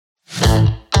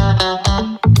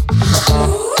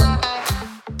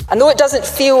And though it doesn't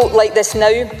feel like this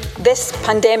now, this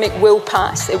pandemic will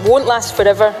pass. It won't last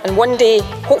forever, and one day,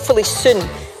 hopefully soon,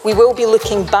 we will be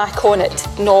looking back on it,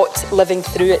 not living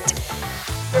through it.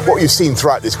 What you've seen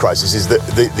throughout this crisis is that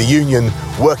the union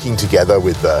working together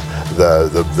with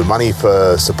the money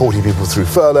for supporting people through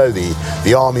furlough,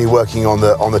 the army working on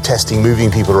the testing, moving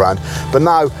people around. But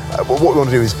now what we want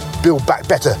to do is build back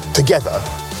better together.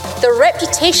 The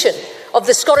reputation of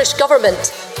the Scottish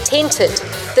Government tainted,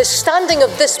 the standing of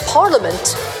this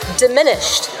Parliament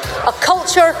diminished, a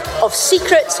culture of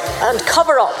secret and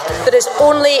cover-up that is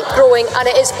only growing, and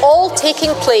it is all taking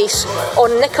place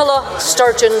on Nicola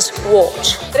Sturgeon's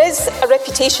watch. There is a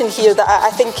reputation here that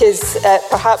I think is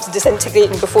perhaps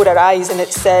disintegrating before our eyes, and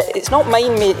it's not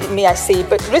mine, may I say,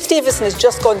 but Ruth Davison has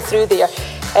just gone through there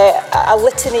a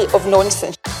litany of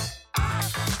nonsense.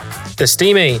 The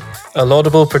Steamy, a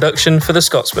laudable production for the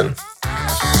Scotsman.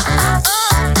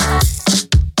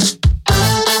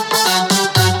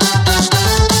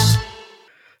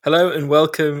 Hello and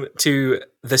welcome to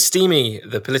The Steamy,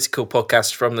 the political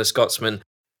podcast from The Scotsman.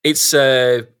 It's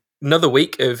another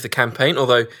week of the campaign,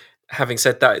 although having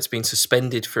said that, it's been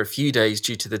suspended for a few days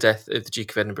due to the death of the Duke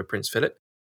of Edinburgh, Prince Philip.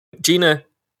 Gina,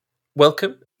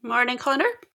 welcome. Morning, Connor.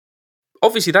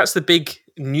 Obviously, that's the big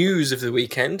news of the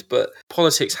weekend, but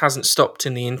politics hasn't stopped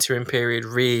in the interim period,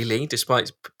 really,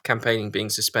 despite campaigning being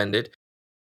suspended.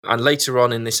 And later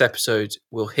on in this episode,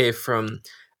 we'll hear from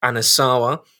Anna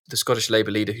Sarwar, the Scottish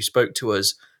Labour leader who spoke to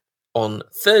us on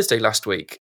Thursday last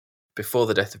week before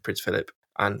the death of Prince Philip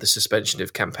and the suspension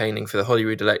of campaigning for the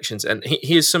Holyrood elections. And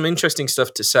he has some interesting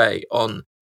stuff to say on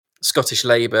Scottish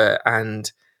Labour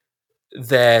and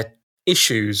their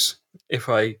issues, if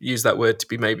I use that word to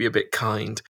be maybe a bit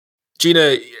kind.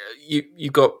 Gina,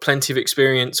 you've got plenty of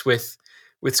experience with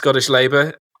Scottish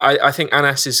Labour. I think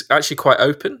Anas is actually quite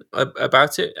open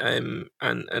about it and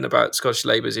about Scottish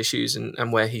Labour's issues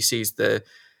and where he sees the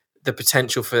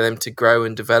potential for them to grow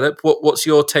and develop. What's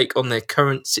your take on their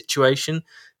current situation?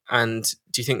 And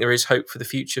do you think there is hope for the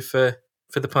future for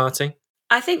the party?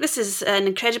 I think this is an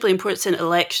incredibly important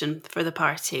election for the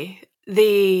party.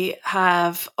 They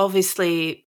have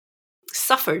obviously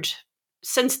suffered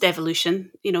since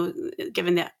devolution,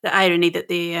 given the irony that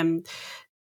they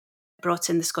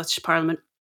brought in the Scottish Parliament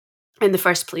in the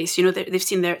first place. They've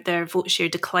seen their vote share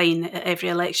decline at every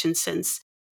election since.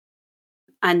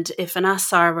 And if Anas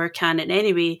Sarwar can in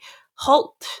any way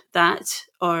halt that,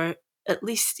 or at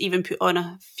least even put on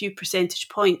a few percentage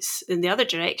points in the other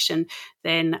direction,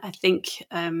 then I think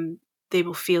they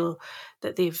will feel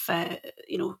that they've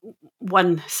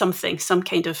won something, some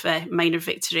kind of minor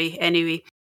victory anyway.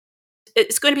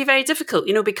 It's going to be very difficult,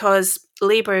 because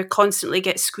Labour constantly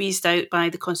gets squeezed out by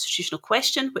the constitutional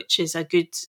question, which is a good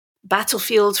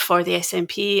battlefield for the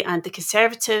SNP and the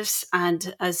Conservatives.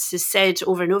 And as is said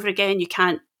over and over again, you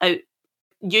can't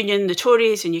out-union the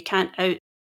Tories and you can't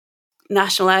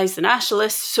out-nationalise the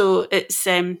nationalists. So it's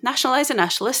nationalise the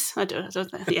nationalists. I don't know.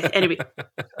 Yeah, anyway.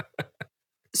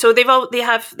 So they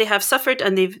have suffered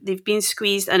and they've been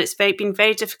squeezed, and it's been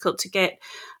very difficult to get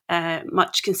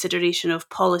much consideration of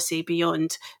policy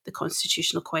beyond the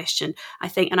constitutional question. I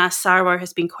think Anas Sarwar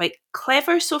has been quite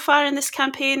clever so far in this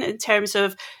campaign in terms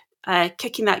of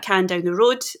kicking that can down the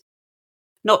road,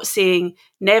 not saying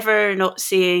never, not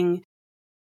saying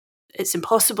it's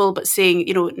impossible, but saying,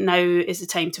 now is the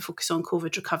time to focus on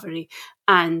COVID recovery.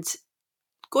 And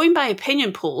going by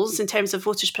opinion polls in terms of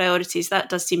voters' priorities, that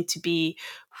does seem to be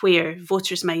where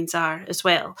voters' minds are as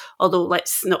well. Although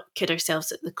let's not kid ourselves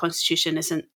that the Constitution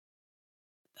isn't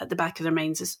at the back of their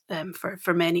minds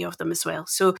for many of them as well.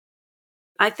 So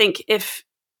I think if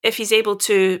he's able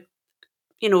to,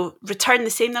 return the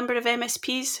same number of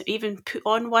MSPs, even put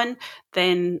on one,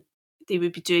 then they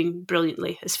would be doing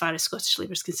brilliantly as far as Scottish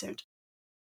Labour is concerned.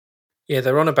 Yeah,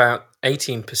 they're on about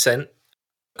 18%,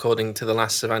 according to the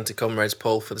last Savanta Comrades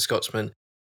poll for the Scotsman,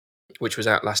 which was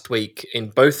out last week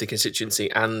in both the constituency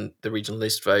and the regional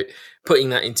list vote, putting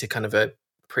that into kind of a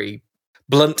pretty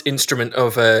blunt instrument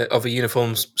of a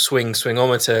uniform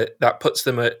swingometer. That puts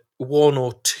them at one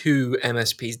or two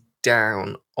MSPs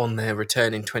down on their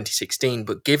return in 2016.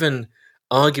 But given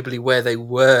arguably where they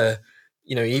were,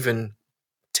 even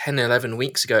 10, 11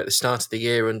 weeks ago at the start of the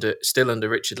year, still under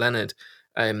Richard Leonard,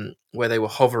 where they were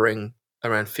hovering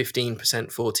around 15%,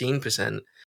 14%,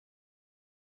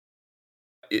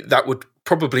 that would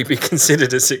probably be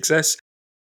considered a success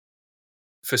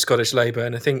for Scottish Labour.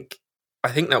 And I think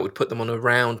that would put them on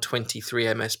around 23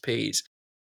 MSPs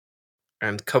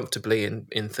and comfortably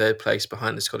in third place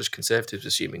behind the Scottish Conservatives,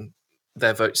 assuming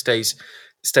their vote stays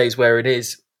where it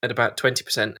is at about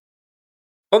 20%.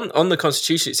 On the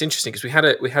Constitution, it's interesting because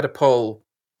we had a poll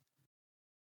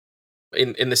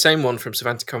in the same one from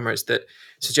Savanta Comrades that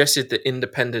suggested that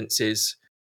independence is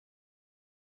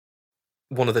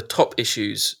one of the top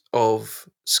issues of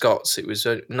Scots. It was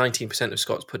 19% of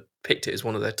Scots picked it as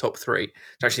one of their top three.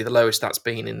 It's actually the lowest that's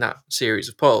been in that series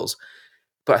of polls.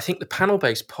 But I think the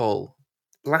panel-based poll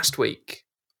last week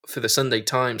for the Sunday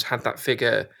Times had that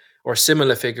figure, or a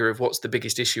similar figure, of what's the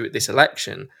biggest issue at this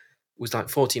election, was like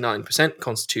 49%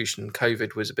 Constitution, and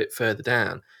COVID was a bit further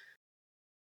down.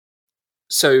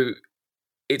 So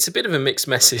it's a bit of a mixed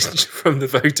message from the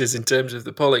voters in terms of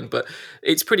the polling, but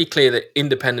it's pretty clear that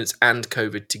independence and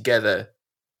COVID together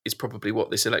is probably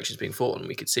what this election is being fought on.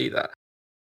 We could see that.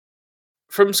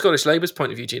 From Scottish Labour's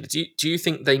point of view, Gina, do you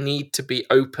think they need to be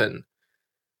open,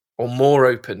 or more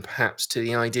open perhaps, to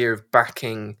the idea of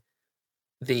backing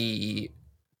the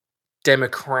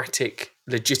democratic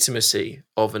legitimacy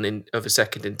of a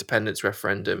second independence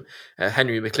referendum?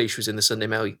 Henry McLeish was in the Sunday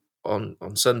Mail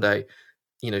on Sunday,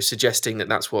 suggesting that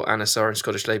that's what Anna Sarwar and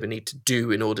Scottish Labour need to do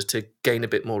in order to gain a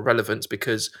bit more relevance,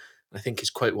 because I think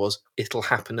his quote was, "It'll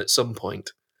happen at some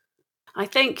point." I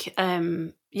think,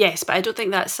 yes, but I don't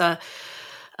think that's a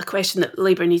question that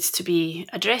Labour needs to be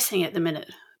addressing at the minute.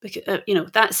 Because,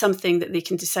 that's something that they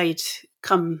can decide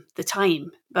come the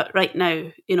time. But right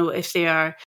now, if they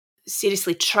are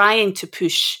seriously trying to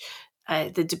push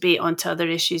the debate onto other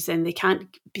issues, then they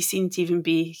can't be seen to even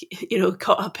be,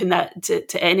 caught up in that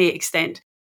to any extent.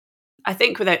 I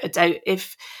think without a doubt,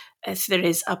 if there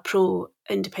is a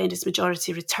pro-independence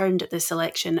majority returned at this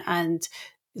election and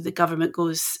the government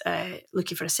goes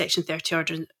looking for a Section 30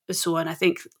 order and so on, I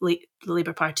think the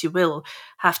Labour Party will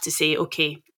have to say,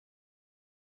 OK,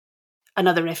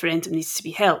 another referendum needs to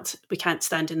be held. We can't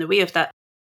stand in the way of that.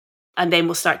 And then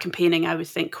we'll start campaigning, I would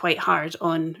think, quite hard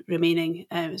on remaining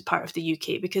as part of the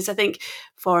UK. Because I think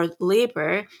for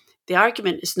Labour, the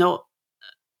argument is not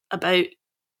about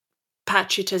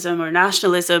patriotism or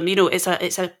nationalism. It's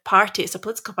a party, it's a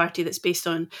political party that's based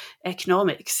on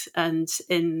economics and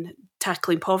in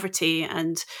tackling poverty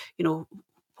and,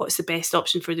 what's the best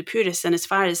option for the poorest. And as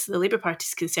far as the Labour Party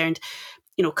is concerned,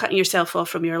 cutting yourself off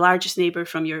from your largest neighbour,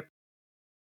 from your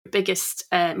biggest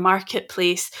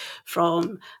marketplace,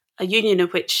 from a union in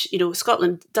which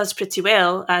Scotland does pretty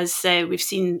well, as we've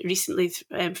seen recently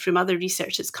from other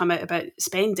research that's come out about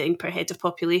spending per head of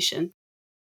population.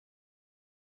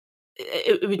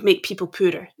 It would make people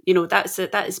poorer.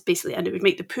 That is basically, and it would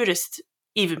make the poorest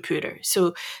even poorer.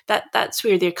 So that's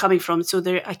where they're coming from. So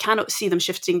I cannot see them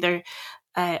shifting their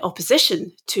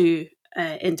opposition to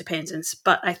independence.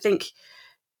 But I think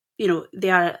they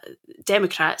are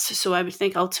Democrats. So I would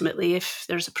think ultimately, if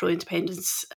there's a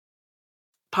pro-independence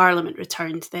Parliament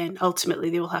returned, then ultimately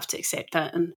they will have to accept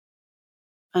that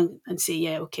and say,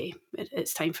 yeah, okay,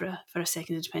 it's time for a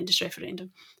second independence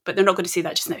referendum. But they're not going to say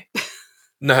that just now.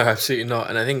 No, absolutely not.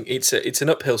 And I think it's an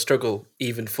uphill struggle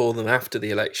even for them after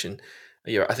the election.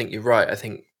 I think you're right. I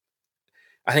think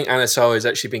Anna Sarwar has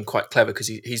actually been quite clever, because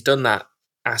he's done that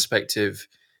aspect of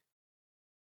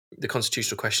the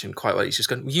constitutional question quite well. He's just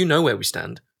gone, you know where we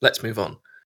stand, let's move on.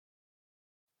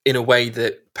 In a way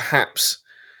that perhaps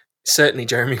certainly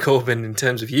Jeremy Corbyn, in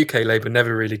terms of UK Labour,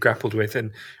 never really grappled with,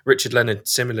 and Richard Leonard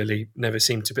similarly never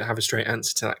seemed to have a straight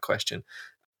answer to that question.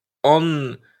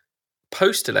 On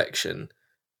post-election,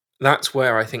 that's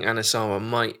where I think Anna Sarwar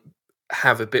might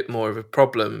have a bit more of a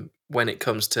problem when it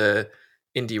comes to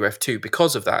Indy Ref 2,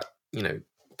 because of that,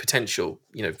 potential,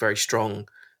 very strong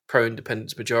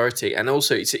pro-independence majority. And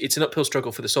also it's an uphill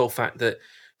struggle for the sole fact that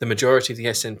the majority of the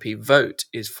SNP vote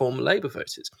is former Labour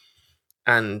voters.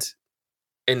 And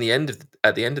at the end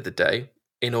of the day,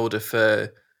 in order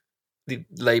for the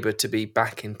Labour to be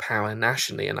back in power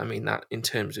nationally, and I mean that in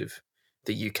terms of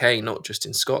the UK, not just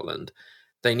in Scotland,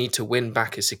 they need to win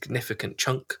back a significant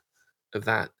chunk of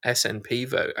that SNP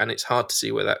vote. And it's hard to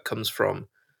see where that comes from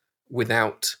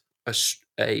without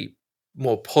a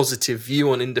more positive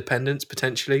view on independence,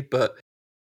 potentially, but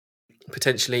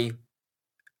potentially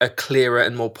a clearer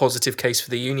and more positive case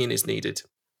for the union is needed.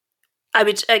 I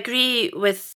would agree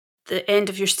with the end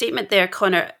of your statement there,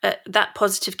 Connor. That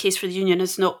positive case for the union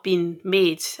has not been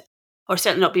made, or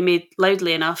certainly not been made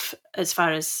loudly enough as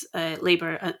far as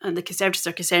Labour and the Conservatives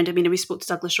are concerned. I mean, we spoke to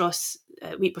Douglas Ross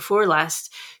week before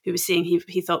last, who was saying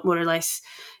he thought more or less,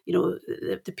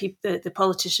 the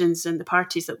politicians and the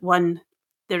parties that won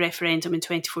the referendum in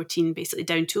 2014 basically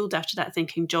down-tooled after that,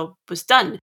 thinking job was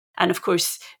done. And of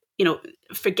course,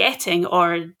 forgetting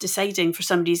or deciding for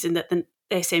some reason that the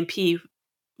SNP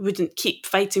wouldn't keep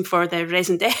fighting for their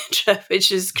raison d'etre,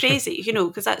 which is crazy,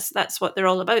 because that's what they're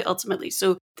all about ultimately.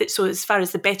 So as far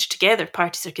as the Better Together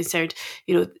parties are concerned,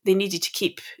 they needed to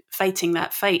keep fighting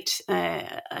that fight,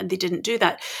 and they didn't do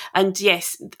that. And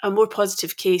yes, a more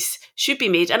positive case should be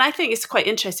made. And I think it's quite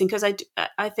interesting because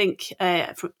I think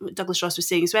what Douglas Ross was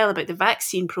saying as well about the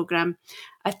vaccine programme,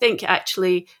 I think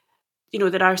actually,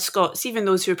 there are Scots, even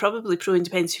those who are probably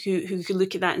pro-independence, who can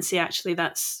look at that and say, actually,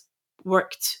 that's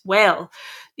worked well,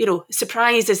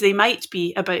 surprised as they might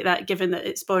be about that, given that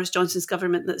it's Boris Johnson's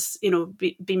government that's,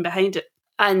 been behind it.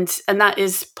 And that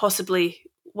is possibly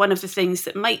one of the things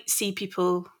that might see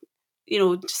people,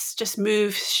 just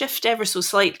shift ever so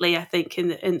slightly, I think,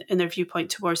 in their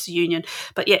viewpoint towards the union.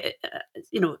 But yet,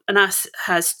 Anas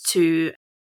has to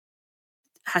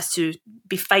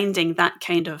be finding that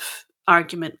kind of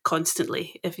argument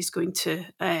constantly if he's going to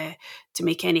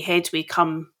make any headway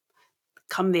come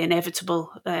the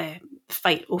inevitable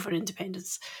fight over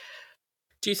independence.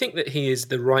 Do you think that he is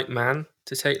the right man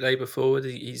to take Labour forward?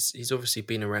 He's obviously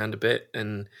been around a bit,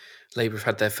 and Labour have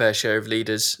had their fair share of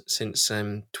leaders since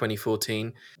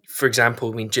 2014. For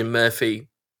example, Jim Murphy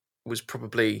was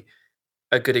probably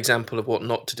a good example of what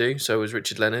not to do. So was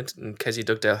Richard Leonard, and Kezia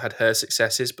Dugdale had her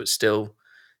successes, but still,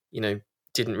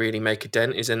 didn't really make a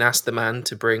dent. Is Anas the man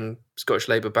to bring Scottish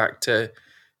Labour back to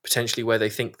potentially where they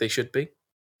think they should be?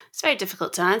 It's very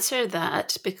difficult to answer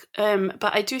that,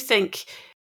 but I do think,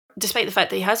 despite the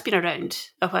fact that he has been around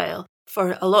a while,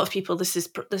 for a lot of people, this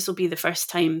will be the first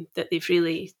time that they've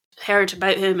really heard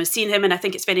about him and seen him. And I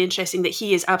think it's very interesting that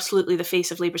he is absolutely the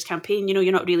face of Labour's campaign. You're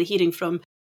not really hearing from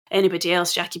anybody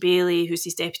else, Jackie Baillie, who's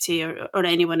his deputy, or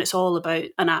anyone. It's all about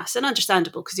Anas, and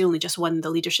understandable because he only just won the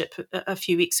leadership a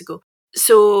few weeks ago.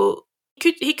 So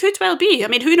he could well be.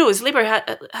 Who knows? Labour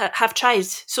have tried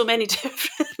so many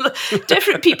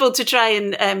different people to try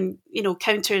and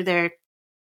counter their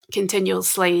continual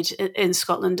slide in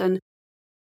Scotland, and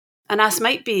Anas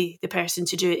might be the person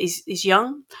to do it. He's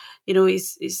young,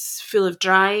 he's full of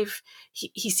drive.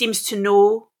 He seems to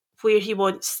know where he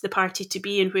wants the party to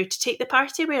be and where to take the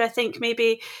party, where I think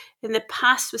maybe in the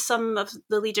past with some of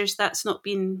the leaders that's not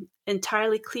been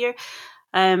entirely clear.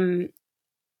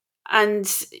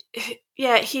 And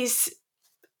yeah, he's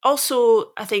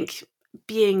also, I think,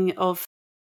 being of,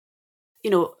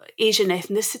 Asian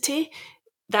ethnicity,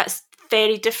 that's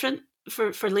very different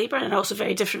for Labour, and also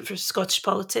very different for Scottish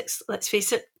politics, let's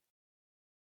face it.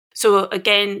 So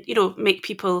again, make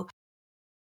people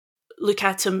look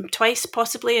at him twice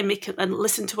possibly and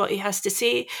listen to what he has to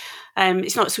say.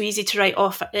 It's not so easy to write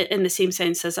off in the same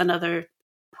sense as another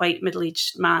white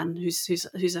middle-aged man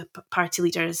who's a party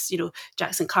leader, as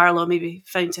Jackson Carlaw maybe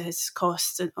found to his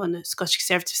cost on the Scottish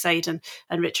Conservative side, and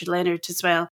Richard Leonard as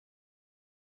well.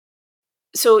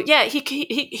 So yeah, he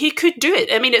could do it.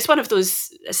 It's one of those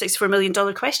 $64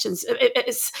 million questions.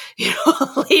 It's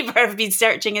Labour have been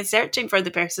searching and searching for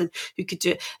the person who could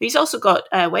do it. He's also got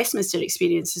Westminster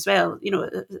experience as well,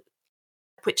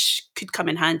 which could come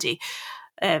in handy.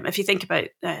 If you think about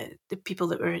the people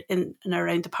that were in and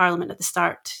around the Parliament at the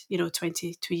start,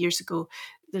 22 years ago,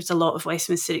 there's a lot of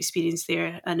Westminster experience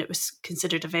there, and it was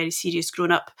considered a very serious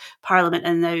grown-up Parliament.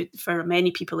 And now, for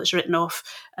many people, it's written off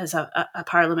as a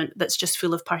Parliament that's just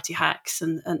full of party hacks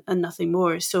and nothing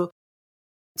more. So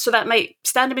that might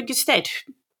stand him in good stead.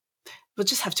 We'll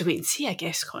just have to wait and see, I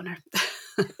guess, Connor.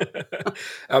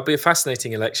 It'll be a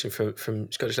fascinating election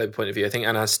from Scottish Labour point of view. I think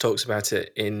Anas talks about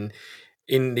it in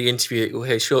the interview you'll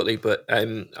hear shortly, but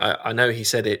I know he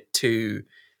said it to.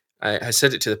 Has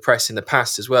said it to the press in the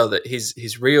past as well, that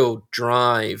his real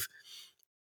drive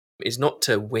is not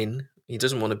to win. He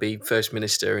doesn't want to be First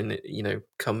Minister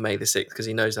come May the 6th, because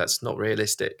he knows that's not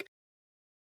realistic.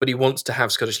 But he wants to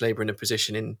have Scottish Labour in a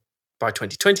position by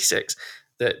 2026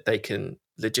 that they can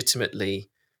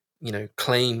legitimately,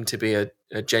 claim to be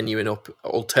a genuine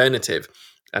alternative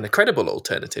and a credible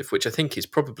alternative, which I think is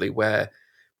probably where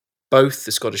both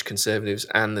the Scottish Conservatives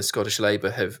and the Scottish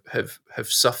Labour have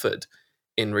suffered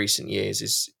in recent years.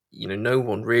 Is no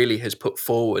one really has put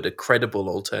forward a credible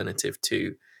alternative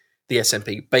to the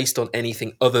SNP based on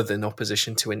anything other than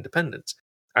opposition to independence,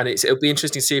 and it'll be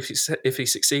interesting to see if he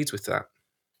succeeds with that.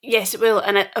 Yes, it will,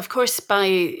 and of course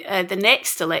by the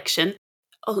next election,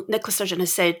 Nicola Sturgeon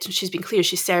has said she's been clear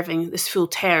she's serving this full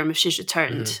term if she's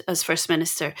returned as First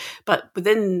Minister. But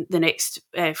within the next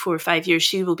 4 or 5 years,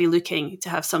 she will be looking to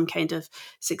have some kind of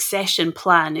succession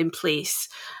plan in place.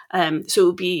 So it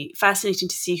will be fascinating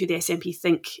to see who the SNP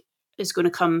think is going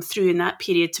to come through in that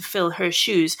period to fill her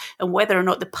shoes, and whether or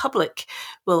not the public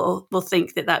will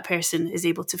think that person is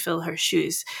able to fill her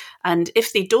shoes. And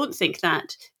if they don't think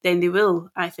that, then they will,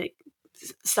 I think,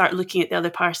 start looking at the other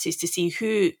parties to see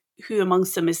who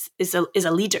amongst them is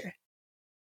a leader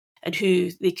and who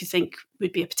they could think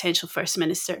would be a potential First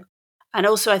Minister. And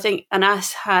also I think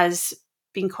Anas has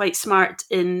been quite smart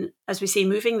in, as we say,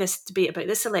 moving this debate about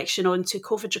this election onto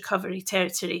COVID recovery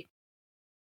territory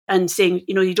and saying,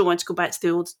 you don't want to go back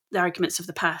to the arguments of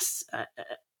the past.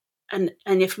 And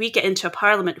if we get into a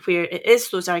parliament where it is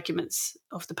those arguments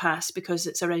of the past because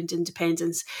it's around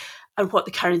independence and what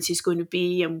the currency is going to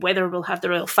be and whether we'll have the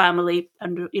royal family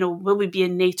and, will we be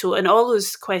in NATO and all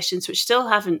those questions which still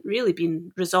haven't really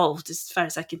been resolved as far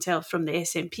as I can tell from the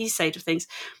SNP side of things,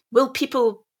 will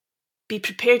people be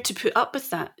prepared to put up with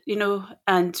that,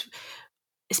 and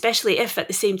especially if at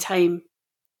the same time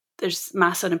there's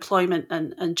mass unemployment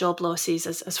and job losses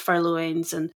as furlough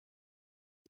ends and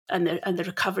the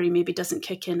recovery maybe doesn't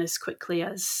kick in as quickly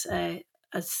as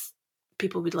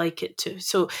people would like it to.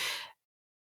 So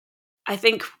I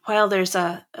think while there's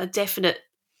a definite,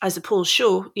 as the polls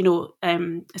show,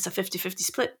 it's a 50-50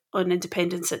 split on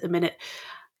independence at the minute,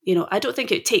 I don't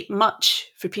think it would take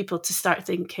much for people to start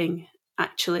thinking,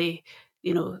 actually,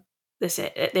 the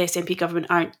SNP government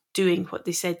aren't doing what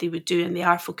they said they would do, and they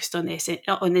are focused on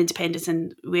on independence,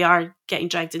 and we are getting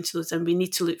dragged into those, and we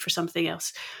need to look for something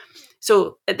else.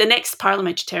 So the next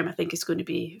parliamentary term, I think, is going to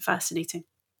be fascinating.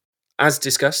 As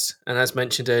discussed and as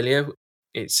mentioned earlier,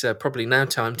 it's probably now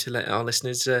time to let our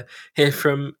listeners hear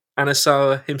from Anas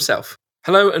Sarwar himself.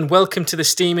 Hello and welcome to the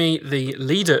Steamy, the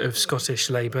leader of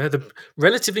Scottish Labour, the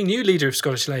relatively new leader of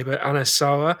Scottish Labour, Anas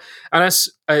Sarwar.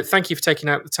 Anas, thank you for taking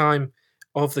out the time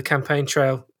of the campaign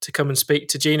trail to come and speak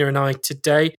to Gina and I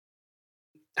today.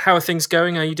 How are things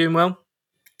going? Are you doing well?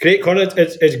 Great, Conor.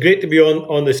 It's great to be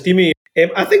on the Steamy.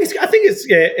 I think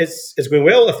it's going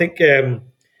well. I think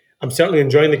I'm certainly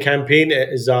enjoying the campaign. It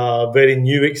is a very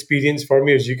new experience for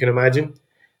me, as you can imagine.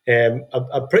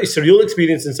 A pretty surreal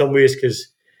experience in some ways because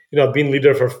I've been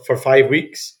leader for 5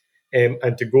 weeks,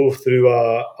 and to go through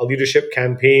a leadership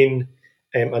campaign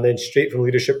and then straight from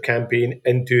leadership campaign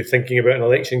into thinking about an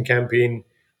election campaign.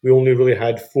 We only really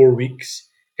had 4 weeks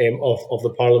of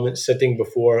the Parliament sitting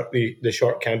before the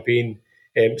short campaign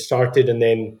started, and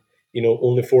then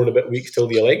only 4 and a bit weeks till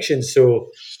the election. So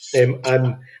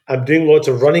I'm doing lots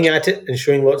of running at it and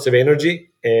showing lots of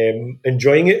energy,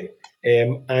 enjoying it,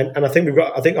 and I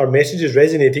think our message is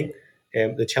resonating.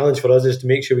 The challenge for us is to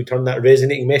make sure we turn that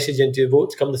resonating message into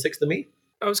votes come the 6th of May.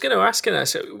 I was going to ask you that.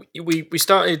 So we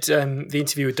started the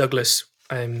interview with Douglas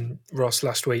Ross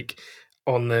last week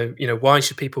on the why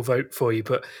should people vote for you,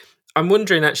 but I'm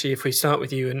wondering actually if we start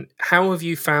with you, and how have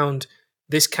you found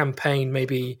this campaign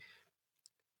maybe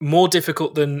more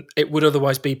difficult than it would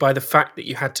otherwise be by the fact that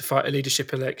you had to fight a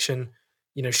leadership election,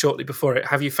 shortly before it?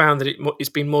 Have you found that it's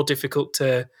been more difficult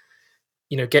to,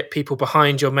 get people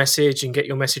behind your message and get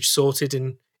your message sorted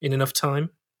in enough time?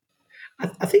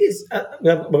 I think it's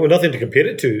well, nothing to compare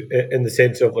it to in the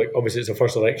sense of obviously it's the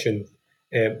first election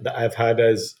that I've had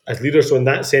as leader. So in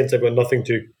that sense, I've got nothing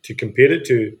to compare it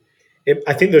to.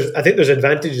 I think there's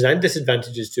advantages and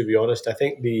disadvantages, to be honest. I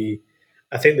think the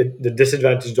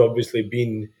disadvantage has obviously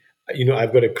been,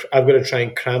 I've got to try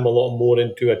and cram a lot more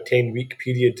into a 10-week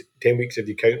period, 10 weeks if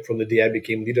you count from the day I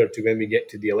became leader to when we get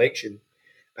to the election.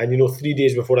 And 3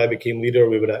 days before I became leader,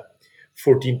 we were at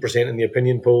 14% in the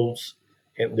opinion polls.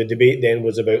 The debate then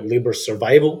was about Labour's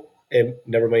survival,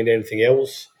 never mind anything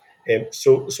else.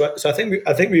 So I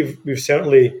think we've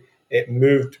certainly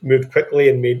moved quickly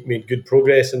and made good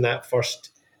progress in that first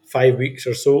 5 weeks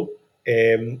or so.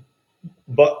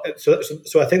 But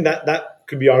so I think that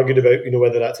could be argued about,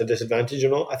 whether that's a disadvantage or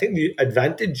not. I think the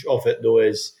advantage of it though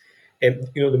is,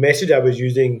 the message I was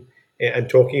using and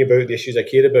talking about the issues I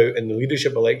care about in the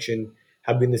leadership election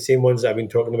have been the same ones that I've been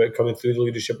talking about coming through the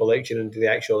leadership election into the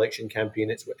actual election campaign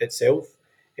itself,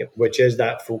 which is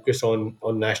that focus on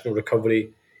national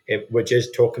recovery, which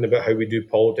is talking about how we do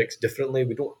politics differently.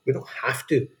 We don't have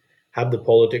to have the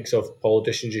politics of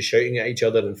politicians just shouting at each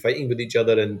other and fighting with each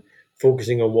other and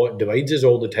focusing on what divides us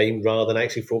all the time, rather than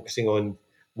actually focusing on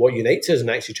what unites us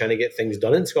and actually trying to get things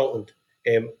done in Scotland.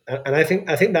 And I think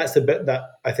that's the bit that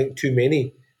I think too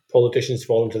many politicians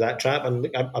fall into that trap. And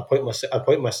I point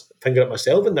my finger at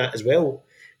myself in that as well.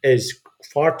 Is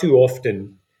far too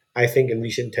often, I think in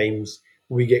recent times,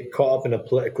 we get caught up in a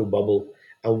political bubble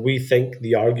and we think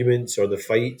the arguments or the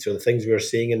fights or the things we're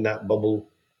saying in that bubble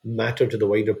matter to the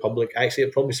wider public. Actually,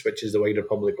 it probably switches the wider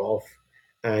public off.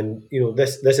 And,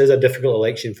 this is a difficult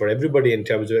election for everybody in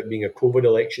terms of it being a COVID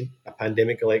election, a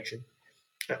pandemic election.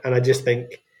 And I just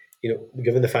think,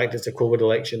 given the fact it's a COVID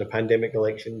election, a pandemic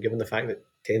election, given the fact that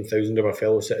 10,000 of our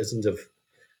fellow citizens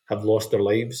have lost their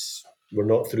lives, we're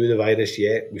not through the virus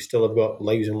yet. We still have got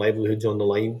lives and livelihoods on the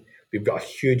line. We've got a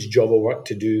huge job of work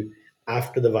to do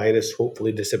after the virus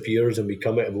hopefully disappears and we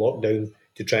come out of lockdown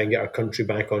to try and get our country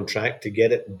back on track to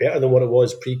get it better than what it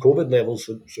was pre-COVID levels.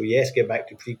 So yes, get back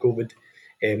to pre-COVID,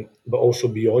 but also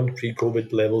beyond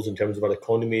pre-COVID levels in terms of our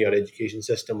economy, our education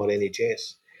system, our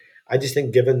NHS. I just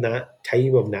think given that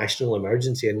time of national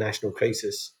emergency and national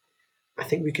crisis, I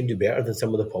think we can do better than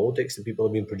some of the politics that people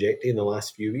have been projecting in the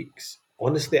last few weeks.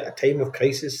 Honestly, at a time of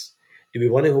crisis, do we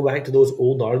want to go back to those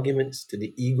old arguments, to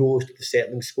the egos, to the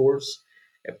settling scores?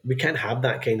 We can't have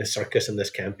that kind of circus in this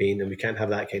campaign, and we can't have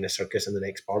that kind of circus in the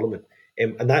next parliament.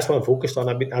 And that's what I'm focused on.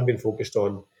 I've been focused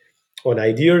on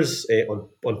ideas,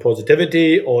 on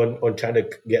positivity, on trying to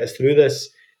get us through this,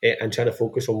 and trying to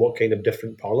focus on what kind of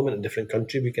different parliament and different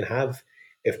country we can have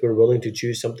if we're willing to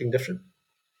choose something different.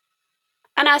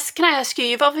 And can I ask you,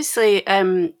 you've obviously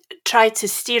tried to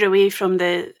steer away from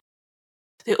the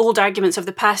old arguments of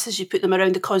the past as you put them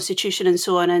around the Constitution and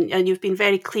so on, and you've been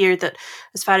very clear that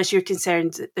as far as you're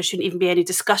concerned, there shouldn't even be any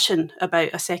discussion about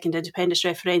a second independence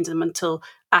referendum until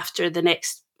after the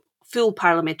next full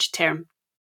parliamentary term.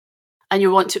 And you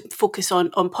want to focus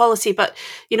on policy. But,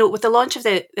 with the launch of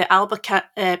the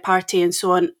ALBA party and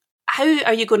so on, how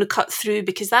are you going to cut through?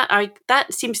 Because that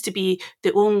seems to be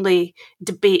the only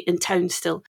debate in town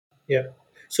still. Yeah.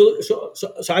 So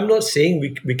I'm not saying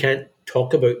we can't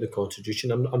talk about the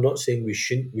Constitution. I'm not saying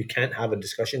we can't have a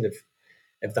discussion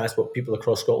if that's what people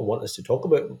across Scotland want us to talk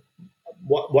about.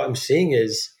 What I'm saying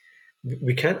is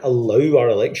we can't allow our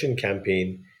election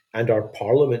campaign and our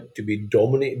parliament to be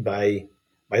dominated by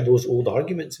those old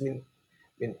arguments. I mean,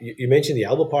 you mentioned the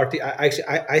ALBA party.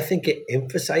 I think it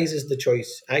emphasises the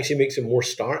choice. Actually makes it more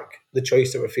stark, the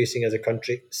choice that we're facing as a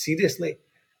country. Seriously,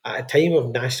 at a time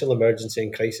of national emergency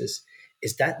and crisis,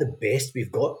 is that the best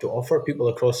we've got to offer people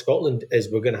across Scotland?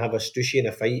 Is we're going to have a stushy and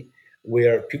a fight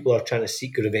where people are trying to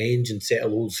seek revenge and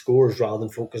settle old scores rather than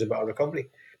focus about a recovery?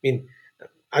 I mean,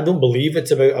 I don't believe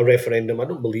it's about a referendum. I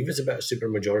don't believe it's about a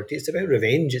supermajority. It's about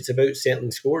revenge. It's about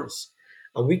settling scores.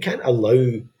 And we can't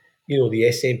allow, the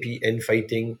SNP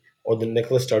infighting or the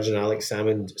Nicola Sturgeon, Alex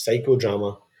Salmond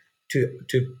psychodrama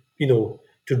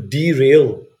to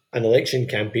derail an election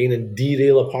campaign and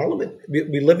derail a parliament.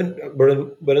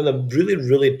 We're in a really,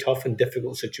 really tough and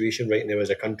difficult situation right now as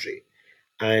a country.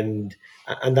 And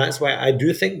that's why I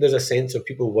do think there's a sense of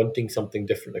people wanting something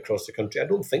different across the country. I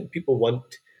don't think people want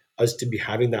us to be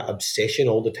having that obsession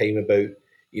all the time about,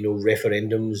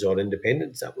 referendums or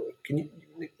independence.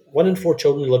 1 in 4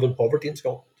 children live in poverty in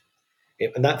Scotland.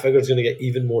 And that figure is going to get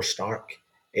even more stark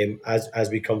as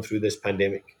we come through this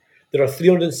pandemic. There are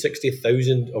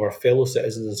 360,000 of our fellow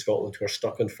citizens in Scotland who are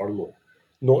stuck on furlough,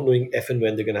 not knowing if and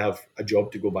when they're going to have a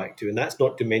job to go back to. And that's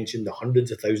not to mention the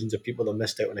hundreds of thousands of people that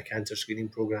missed out on a cancer screening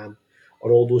programme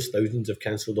or all those thousands of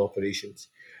cancelled operations.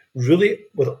 Really,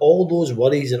 with all those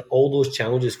worries and all those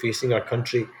challenges facing our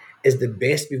country, is the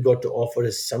best we've got to offer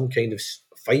is some kind of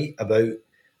fight about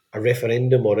a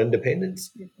referendum or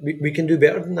independence. We can do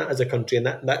better than that as a country, and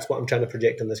that's what I'm trying to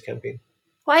project in this campaign.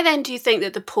 Why then do you think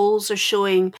that the polls are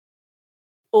showing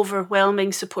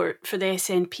overwhelming support for the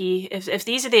SNP? If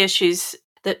these are the issues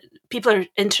that people are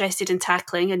interested in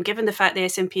tackling, and given the fact the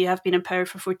SNP have been in power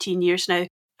for 14 years now,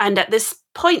 and at this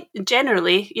point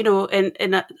generally,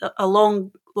 in a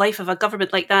long life of a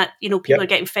government like that, people are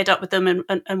getting fed up with them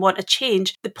and want a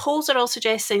change. The polls are all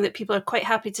suggesting that people are quite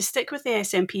happy to stick with the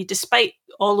SNP despite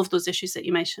all of those issues that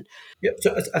you mentioned. Yeah,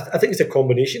 so I think it's a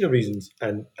combination of reasons,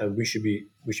 and we should be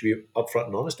upfront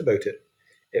and honest about it.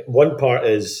 One part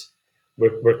is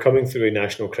we're coming through a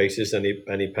national crisis and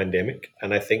a pandemic,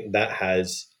 and I think that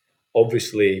has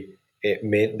obviously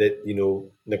meant that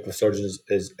Nicola Sturgeon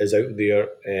is out there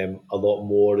a lot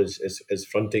more, is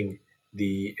fronting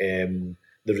the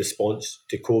response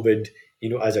to COVID.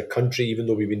 As a country, even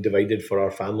though we've been divided for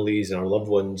our families and our loved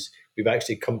ones, we've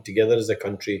actually come together as a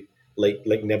country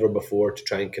like never before to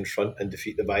try and confront and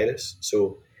defeat the virus.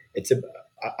 So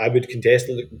I would contest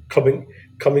that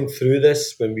coming through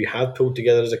this, when we have pulled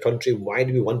together as a country, why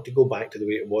do we want to go back to the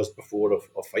way it was before of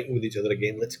fighting with each other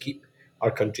again? Let's keep our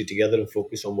country together and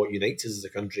focus on what unites us as a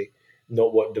country,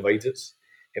 not what divides us.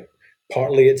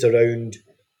 Partly it's around,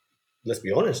 let's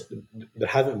be honest, there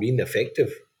haven't been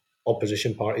effective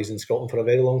opposition parties in Scotland for a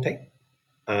very long time.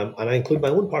 And I include my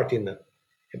own party in that.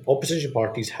 Opposition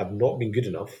parties have not been good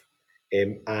enough.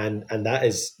 And that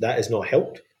is not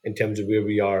helped in terms of where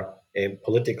we are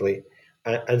politically.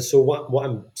 And so what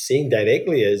I'm saying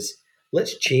directly is,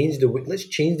 let's change the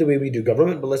way we do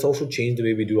government, but let's also change the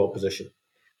way we do opposition.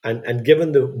 And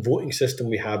given the voting system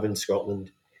we have in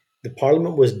Scotland, the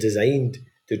Parliament was designed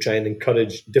to try and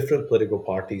encourage different political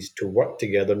parties to work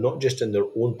together, not just in their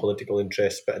own political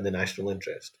interests, but in the national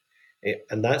interest.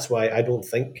 And that's why I don't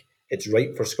think it's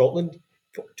right for Scotland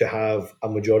to have a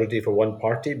majority for one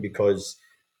party, because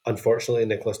unfortunately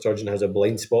Nicola Sturgeon has a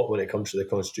blind spot when it comes to the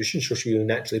constitution, so she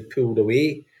naturally pulled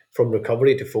away from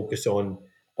recovery to focus on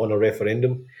a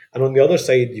referendum. And on the other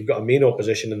side, you've got a main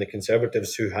opposition in the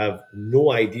Conservatives who have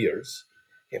no ideas,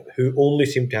 who only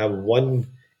seem to have one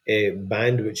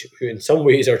band, who in some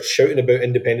ways are shouting about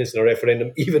independence in a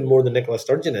referendum even more than Nicola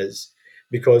Sturgeon is,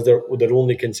 because they're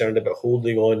only concerned about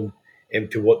holding on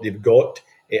to what they've got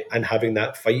and having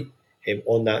that fight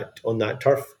on that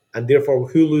turf. And therefore,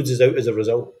 who loses out as a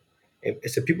result?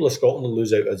 It's the people of Scotland who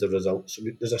lose out as a result. So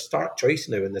there's a stark choice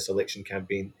now in this election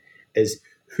campaign: is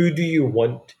who do you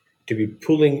want to be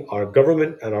pulling our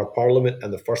government and our parliament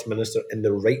and the First Minister in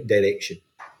the right direction?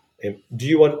 Do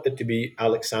you want it to be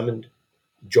Alex Salmond,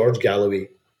 George Galloway,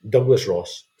 Douglas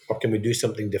Ross, or can we do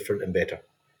something different and better?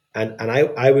 And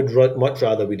I would much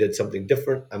rather we did something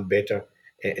different and better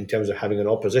in terms of having an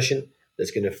opposition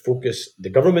that's going to focus the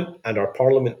government and our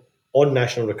parliament on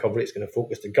national recovery. It's going to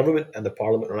focus the government and the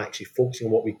parliament on actually focusing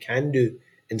on what we can do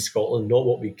in Scotland, not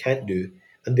what we can't do,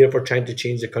 and therefore trying to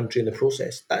change the country in the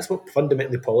process. That's what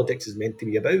fundamentally politics is meant to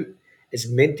be about. It's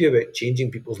meant to be about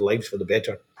changing people's lives for the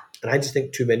better. And I just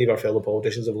think too many of our fellow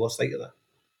politicians have lost sight of that.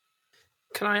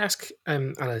 Can I ask,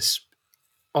 Alice,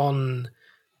 on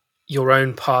your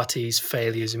own party's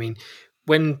failures? I mean,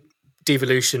 when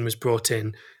devolution was brought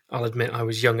in, I'll admit I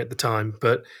was young at the time,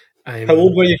 but how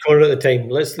old were you, Conor, at the time?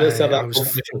 Let's have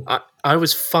that. I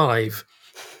was 5.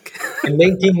 In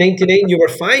 1999, you were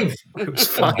 5. I was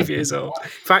 5 years old. In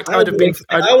fact, I was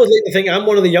like to think I'm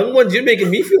one of the young ones. You're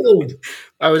making me feel old.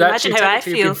 I would actually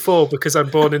technically have been 4 because I'm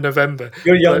born in November.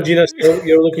 You're young, Gina. Still,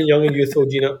 you're looking young and youthful,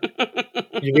 Gina.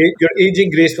 You're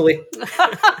aging gracefully.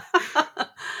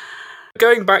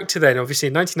 Going back to then, obviously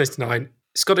in 1999,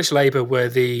 Scottish Labour were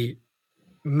the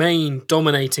main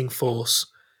dominating force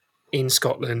in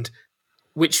Scotland,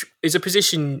 which is a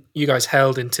position you guys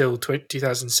held until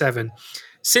 2007.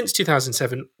 Since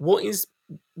 2007, what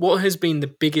has been the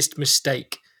biggest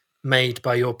mistake made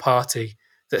by your party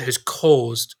that has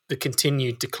caused the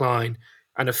continued decline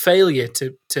and a failure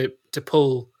to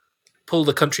pull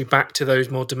the country back to those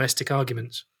more domestic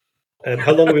arguments?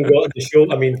 How long have we got on the show?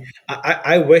 I mean,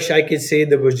 I wish I could say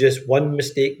there was just one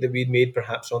mistake that we'd made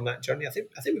perhaps on that journey. I think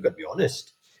we've got to be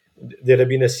honest. There have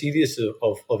been a series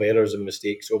of errors and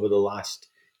mistakes over the last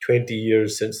 20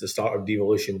 years since the start of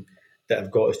devolution that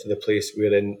have got us to the place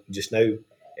we're in just now.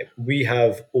 We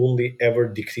have only ever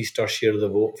decreased our share of the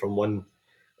vote from one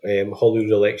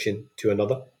Holyrood election to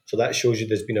another. So that shows you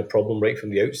there's been a problem right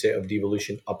from the outset of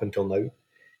devolution up until now.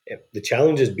 The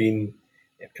challenge has been,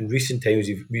 in recent times,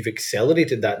 we've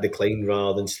accelerated that decline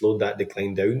rather than slowed that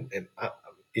decline down.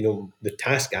 The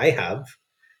task I have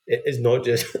is not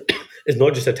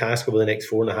just a task over the next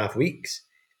 4.5 weeks.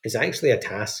 It's actually a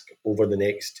task over the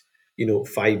next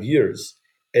 5 years,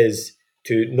 is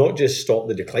to not just stop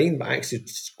the decline, but actually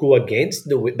go against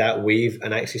that wave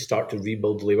and actually start to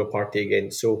rebuild the Labour Party again.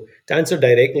 So to answer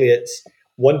directly, it's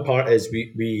one part is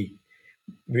we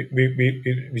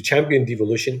championed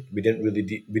devolution. We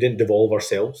didn't devolve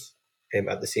ourselves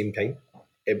at the same time.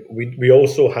 We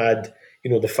also had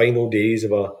the final days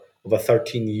of a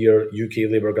 13-year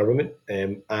UK Labour government,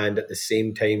 and at the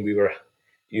same time we were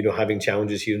having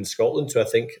challenges here in Scotland. So I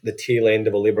think the tail end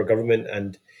of a Labour government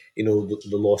and the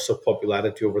loss of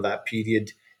popularity over that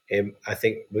period, I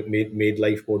think made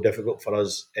life more difficult for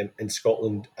us in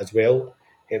Scotland as well.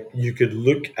 You could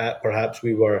look at perhaps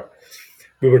we were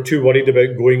too worried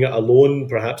about going it alone,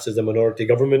 perhaps as a minority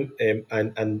government,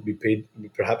 and we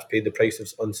perhaps paid the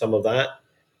price on some of that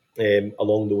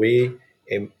along the way.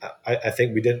 I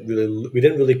think we didn't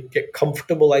really get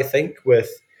comfortable, I think,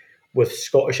 with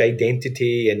Scottish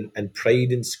identity and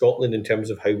pride in Scotland in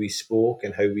terms of how we spoke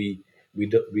and how we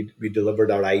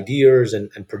delivered our ideas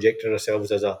and projected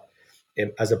ourselves as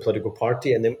a political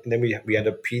party. And then we had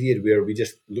a period where we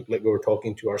just looked like we were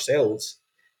talking to ourselves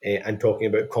and talking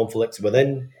about conflicts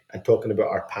within and talking about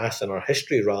our past and our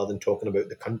history rather than talking about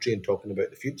the country and talking about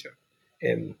the future.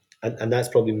 And that's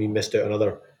probably me missed out on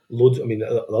other loads. I mean,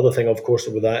 another thing, of course,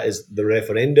 with that is the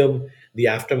referendum, the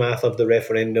aftermath of the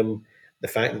referendum, the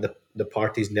fact that the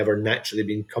party's never naturally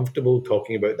been comfortable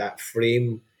talking about that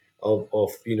frame of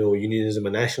unionism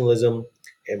and nationalism.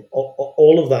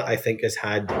 All of that, I think, has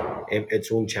had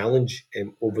its own challenge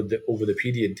over the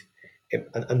period.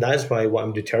 And that's why what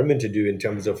I'm determined to do in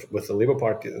terms of with the Labour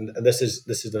Party, and this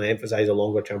is an emphasise a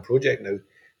longer term project now.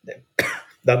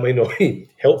 That might not be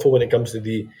helpful when it comes to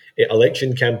the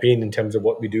election campaign in terms of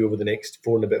what we do over the next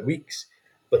 4 and a bit weeks.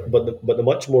 But the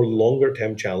much more longer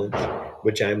term challenge,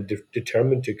 which I'm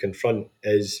determined to confront,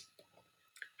 is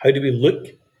How do we look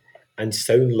and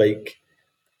sound like,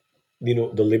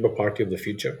 the Labour Party of the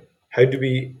future? How do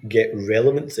we get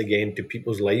relevance again to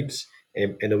people's lives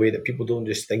in a way that people don't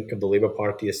just think of the Labour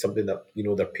Party as something that,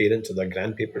 their parents or their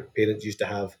grandparents used to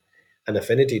have an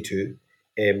affinity to?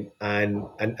 And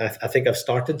I think I've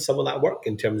started some of that work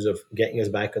in terms of getting us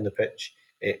back on the pitch,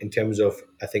 in terms of,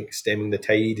 I think, stemming the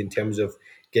tide, in terms of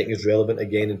getting us relevant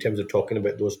again, in terms of talking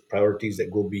about those priorities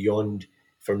that go beyond,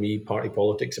 for me, party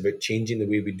politics, about changing the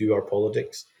way we do our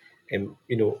politics.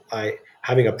 I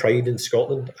having a pride in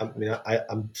Scotland. I mean,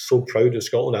 I'm so proud of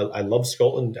Scotland. I love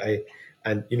Scotland.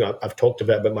 I've talked a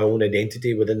bit about my own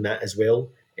identity within that as well.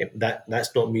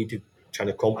 That's not me trying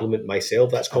to compliment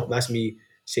myself. That's me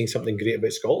saying something great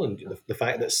about Scotland. The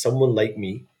fact that someone like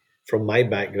me, from my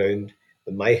background,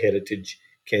 with my heritage,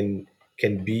 can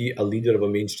be a leader of a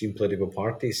mainstream political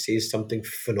party says something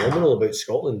phenomenal about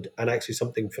Scotland, and actually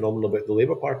something phenomenal about the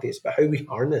Labour Party. It's about how we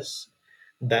harness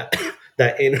that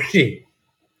energy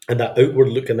and that outward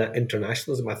look and that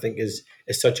internationalism. I think is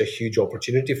such a huge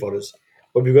opportunity for us.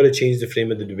 But we've got to change the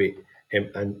frame of the debate.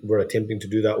 And we're attempting to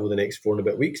do that over the next 4 and a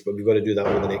bit weeks, but we've got to do that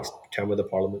over the next term of the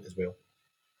Parliament as well.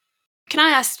 Can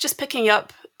I ask, just picking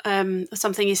up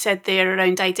something you said there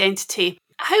around identity,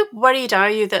 how worried are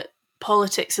you that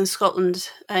politics in Scotland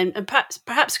and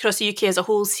perhaps across the UK as a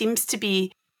whole seems to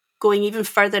be going even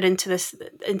further into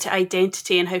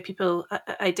identity and how people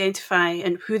identify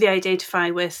and who they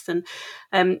identify with?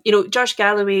 And George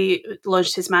Galloway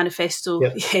launched his manifesto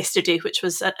yesterday, which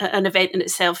was an event in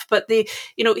itself. But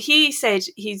he said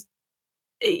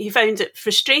he found it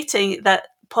frustrating that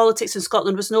politics in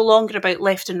Scotland was no longer about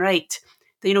left and right.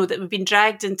 That we've been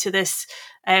dragged into this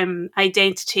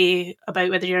identity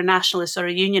about whether you're a nationalist or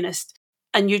a unionist.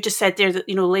 And you just said there that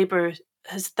Labour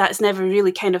that's never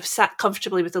really kind of sat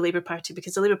comfortably with the Labour Party,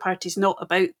 because the Labour Party is not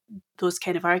about those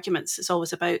kind of arguments. It's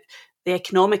always about the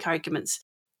economic arguments.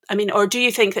 I mean, or do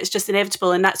you think that's just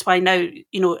inevitable, and that's why now,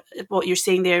 what you're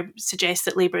saying there suggests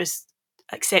that Labour is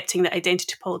accepting that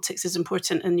identity politics is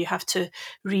important and you have to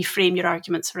reframe your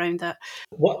arguments around that?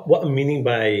 What I'm meaning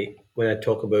by when I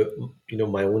talk about,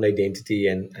 my own identity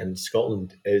and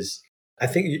Scotland is, I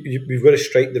think we've got to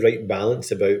strike the right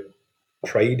balance about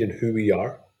pride in who we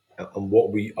are and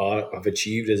what we have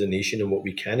achieved as a nation and what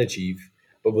we can achieve,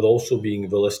 but with also being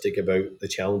realistic about the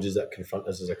challenges that confront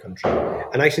us as a country.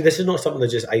 And actually, this is not something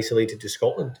that's just isolated to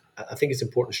Scotland. I think it's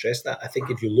important to stress that. I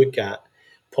think if you look at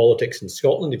politics in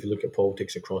Scotland, if you look at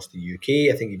politics across the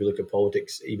UK, I think if you look at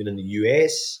politics even in the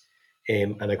US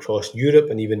and across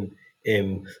Europe and even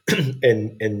in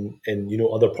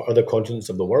other continents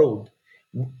of the world,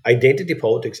 identity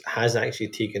politics has actually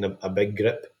taken a big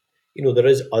grip. There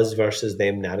is us versus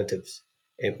them narratives.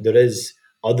 There is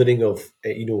othering of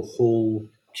whole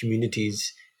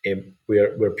communities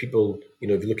where people,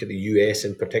 if you look at the US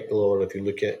in particular, or if you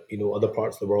look at other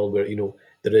parts of the world where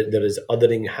there is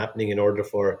othering happening in order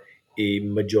for a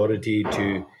majority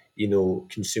to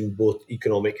consume both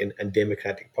economic and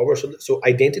democratic power. So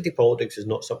identity politics is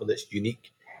not something that's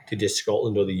unique to just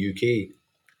Scotland or the UK.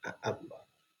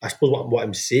 I suppose what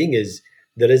I'm saying is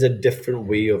there is a different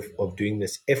way of doing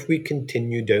this. If we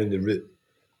continue down the route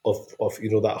of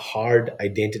that hard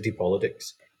identity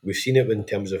politics, we've seen it in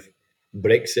terms of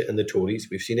Brexit and the Tories.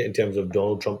 We've seen it in terms of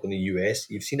Donald Trump in the US.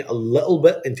 You've seen it a little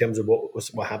bit in terms of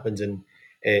what happens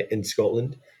in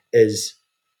Scotland. Is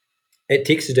it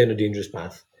takes us down a dangerous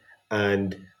path,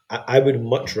 and I would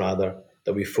much rather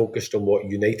that we focused on what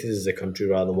unites us as a country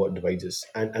rather than what divides us.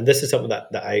 And this is something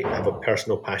that I have a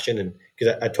personal passion in,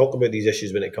 because I talk about these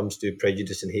issues when it comes to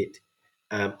prejudice and hate.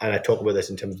 And I talk about this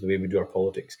in terms of the way we do our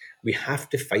politics. We have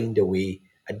to find a way,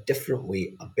 a different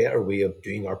way, a better way of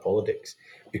doing our politics,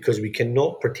 because we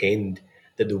cannot pretend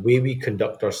that the way we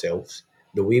conduct ourselves,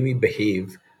 the way we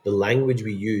behave, the language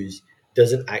we use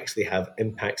doesn't actually have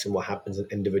impacts on what happens in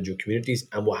individual communities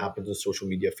and what happens in social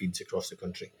media feeds across the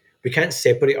country. We can't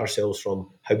separate ourselves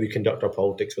from how we conduct our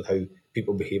politics with how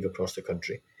people behave across the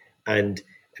country. And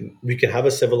we can have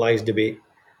a civilized debate.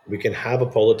 We can have a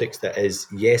politics that is,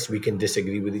 yes, we can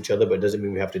disagree with each other, but it doesn't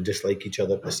mean we have to dislike each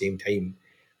other at the same time.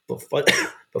 But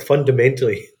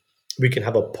fundamentally, we can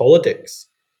have a politics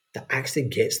that actually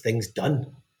gets things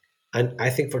done. And I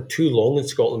think for too long in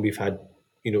Scotland, we've had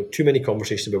too many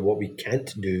conversations about what we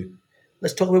can't do.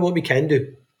 Let's talk about what we can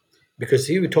do. Because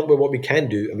here we talk about what we can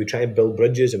do and we try and build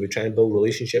bridges and we try and build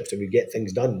relationships and we get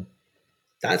things done.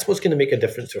 That's what's going to make a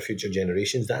difference for future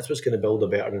generations. That's what's going to build a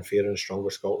better and fairer and stronger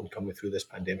Scotland coming through this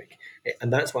pandemic.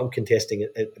 And that's what I'm contesting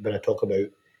when I talk about,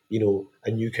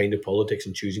 a new kind of politics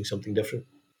and choosing something different.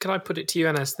 Can I put it to you,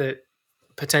 Anas, that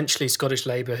potentially Scottish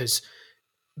Labour has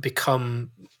become,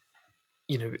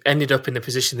 ended up in the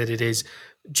position that it is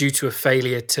due to a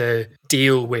failure to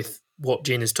deal with what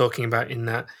Gina's talking about in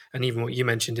that, and even what you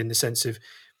mentioned in the sense of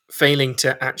failing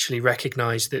to actually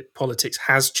recognise that politics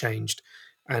has changed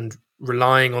and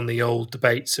relying on the old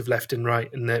debates of left and right.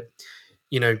 And that,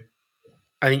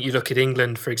 I think you look at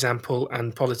England, for example,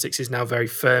 and politics is now very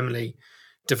firmly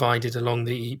divided along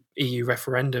the EU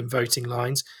referendum voting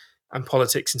lines, and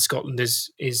politics in Scotland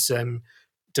is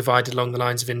divided along the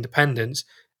lines of independence.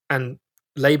 And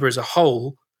Labour as a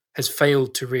whole has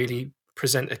failed to really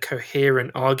present a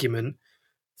coherent argument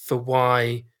for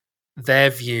why their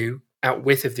view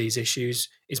outwith of these issues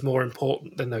is more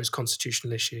important than those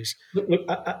constitutional issues. Look,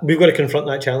 we've got to confront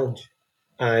that challenge.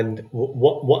 And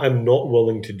what I'm not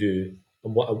willing to do,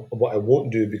 and what I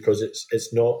won't do, because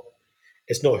it's not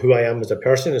who I am as a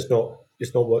person. It's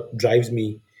not what drives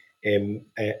me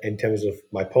in terms of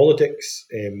my politics.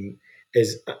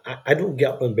 Is I don't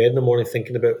get up in bed in the morning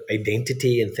thinking about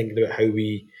identity and thinking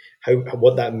about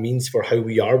what that means for how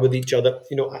we are with each other.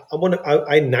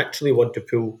 I naturally want to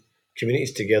pull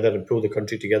communities together and pull the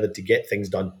country together to get things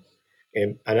done.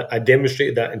 And I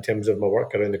demonstrated that in terms of my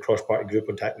work around the cross-party group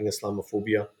on tackling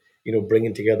Islamophobia,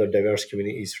 bringing together diverse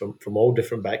communities from all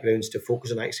different backgrounds to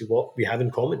focus on actually what we have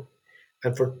in common.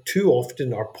 And for too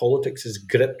often, our politics is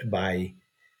gripped by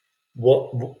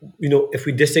if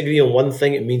we disagree on one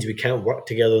thing, it means we can't work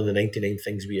together on the 99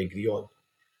 things we agree on.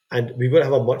 And we've got to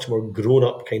have a much more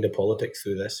grown-up kind of politics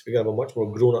through this. We've got to have a much more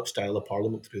grown-up style of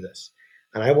parliament through this.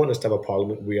 And I want us to have a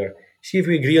parliament where, see, if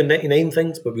we agree on 99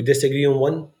 things, but we disagree on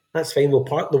one, that's fine. We'll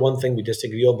park the one thing we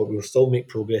disagree on, but we'll still make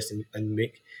progress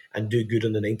and do good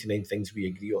on the 99 things we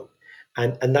agree on.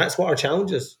 And that's what our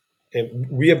challenge is.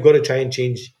 We have got to try and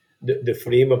change the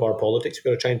frame of our politics.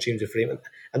 We've got to try and change the frame.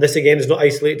 And this, again, is not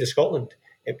isolated to Scotland.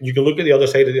 You can look at the other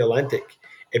side of the Atlantic.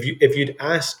 If you'd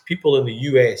asked people in the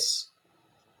US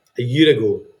a year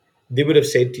ago, they would have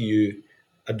said to you,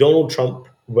 a Donald Trump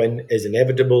win is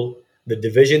inevitable. The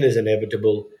division is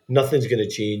inevitable. Nothing's going to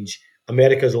change.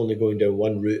 America's only going down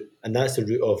one route, and that's the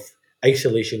route of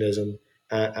isolationism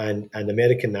and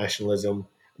American nationalism,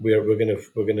 where we're going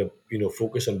to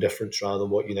focus on difference rather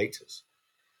than what unites us.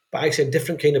 But actually, a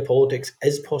different kind of politics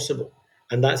is possible,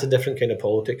 and that's a different kind of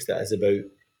politics that is about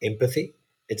empathy.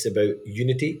 It's about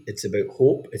unity. It's about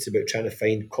hope. It's about trying to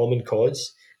find common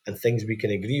cause and things we can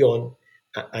agree on,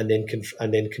 and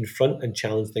then confront and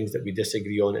challenge things that we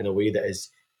disagree on in a way that is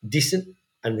decent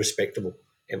and respectable.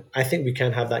 I think we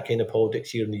can have that kind of politics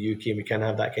here in the UK, and we can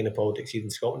have that kind of politics here in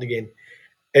Scotland again.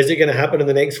 Is it going to happen in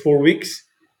the next 4 weeks?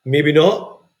 Maybe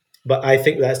not. But I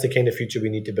think that's the kind of future we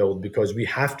need to build, because we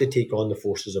have to take on the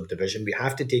forces of division. We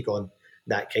have to take on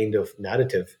that kind of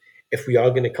narrative if we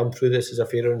are going to come through this as a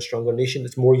fairer and stronger nation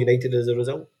that's more united as a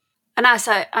result. And as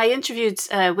I interviewed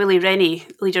Willie Rennie,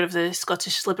 leader of the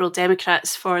Scottish Liberal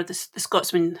Democrats, for the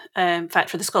Scotsman, in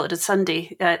fact, for the Scotland on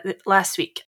Sunday last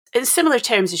week, in similar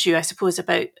terms as you, I suppose,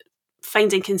 about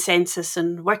finding consensus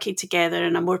and working together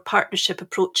and a more partnership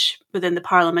approach within the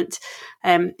Parliament.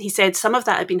 He said some of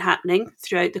that had been happening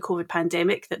throughout the COVID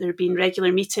pandemic, that there had been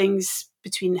regular meetings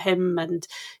between him and,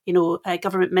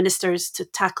 government ministers to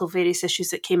tackle various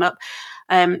issues that came up.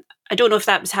 I don't know if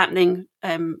that was happening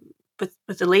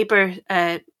with the Labour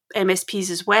MSPs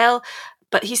as well,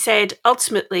 but he said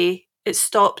ultimately it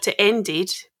stopped, it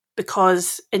ended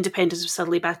because independence was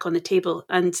suddenly back on the table.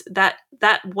 And that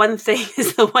one thing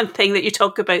is the one thing that you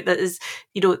talk about that is,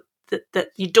 that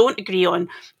you don't agree on,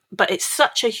 but it's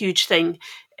such a huge thing.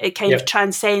 It kind of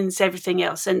transcends everything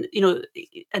else. And,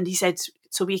 and he said,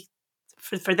 so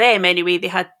for them anyway, they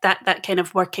had that kind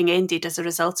of working ended as a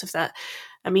result of that.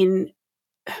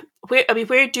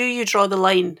 Where do you draw the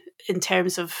line in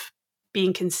terms of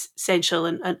being consensual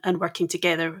and working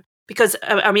together? Because,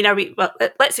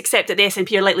 let's accept that the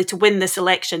SNP are likely to win this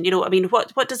election.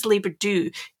 What does Labour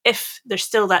do if there's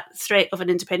still that threat of an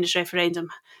independence referendum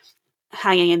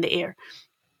hanging in the air?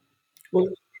 Well,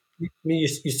 you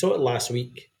saw it last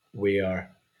week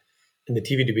where in the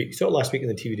TV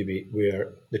debate,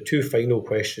 where the two final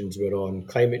questions were on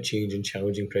climate change and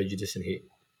challenging prejudice and hate.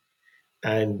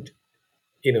 And,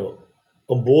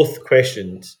 on both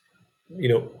questions,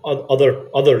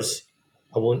 others,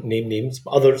 I won't name names,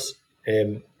 but others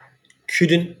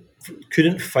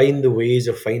couldn't find the ways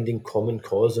of finding common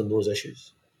cause on those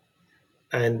issues.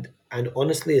 And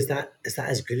honestly, is that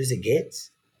as good as it gets?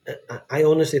 I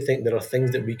honestly think there are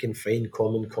things that we can find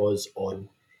common cause on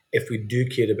if we do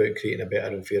care about creating a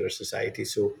better and fairer society.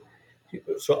 So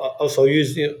I'll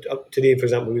use today, for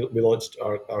example, we launched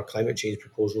our climate change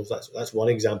proposals. That's one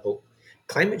example.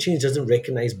 Climate change doesn't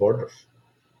recognise borders.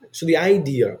 So the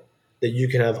idea that you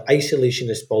can have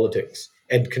isolationist politics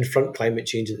and confront climate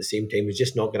change at the same time is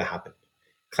just not going to happen.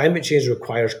 Climate change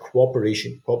requires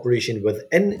cooperation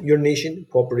within your nation,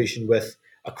 cooperation with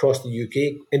across the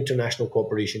UK, international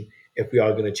cooperation, if we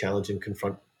are going to challenge and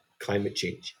confront climate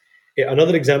change.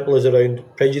 Another example is around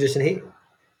prejudice and hate.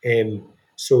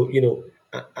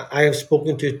 I have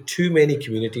spoken to too many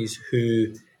communities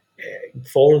who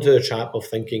fall into the trap of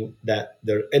thinking that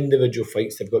their individual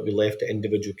fights have got to be left to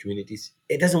individual communities.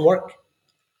 It doesn't work.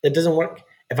 It doesn't work.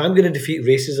 If I'm going to defeat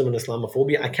racism and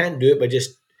Islamophobia, I can't do it by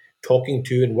just talking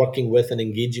to and working with and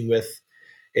engaging with,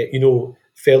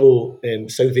 fellow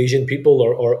South Asian people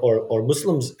or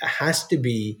Muslims. It has to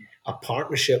be a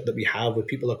partnership that we have with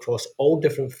people across all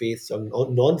different faiths and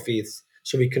non-faiths,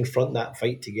 so we confront that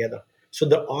fight together. So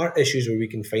there are issues where we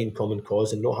can find common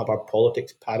cause and not have our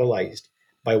politics paralysed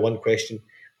by one question.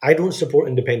 I don't support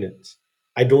independence.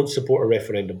 I don't support a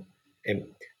referendum.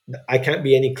 I can't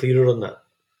be any clearer on that.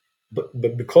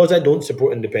 But because I don't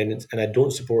support independence and I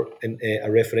don't support a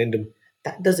referendum,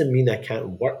 that doesn't mean I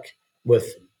can't work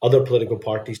with other political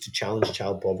parties to challenge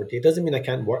child poverty. It doesn't mean I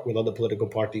can't work with other political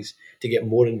parties to get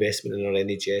more investment in our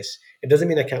NHS. It doesn't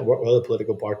mean I can't work with other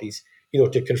political parties,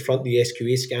 to confront the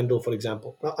SQA scandal, for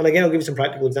example. And again, I'll give you some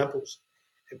practical examples.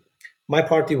 My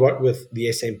party worked with the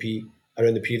SNP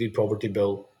around the Period Poverty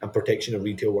Bill and Protection of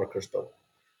Retail Workers Bill.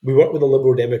 We worked with the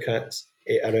Liberal Democrats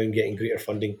around getting greater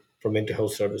funding for mental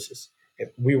health services.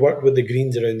 We worked with the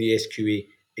Greens around the SQA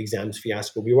exams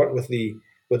fiasco. We worked with the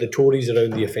Tories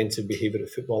around the Offensive Behaviour at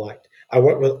Football Act. I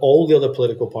worked with all the other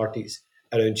political parties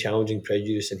around challenging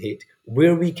prejudice and hate.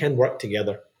 Where we can work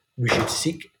together, we should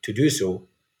seek to do so.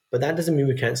 But that doesn't mean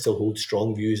we can't still hold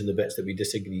strong views in the bits that we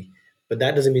disagree. But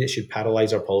that doesn't mean it should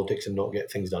paralyse our politics and not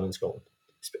get things done in Scotland,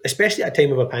 especially at a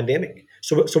time of a pandemic.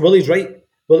 So Willie's right.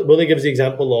 Willie gives the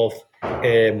example of,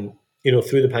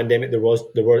 through the pandemic, there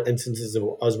were instances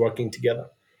of us working together.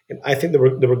 And I think there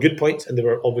were good points, and there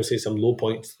were obviously some low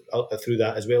points through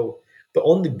that as well. But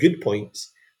on the good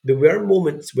points, there were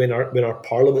moments when our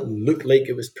Parliament looked like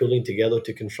it was pulling together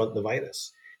to confront the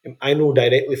virus. And I know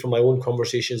directly from my own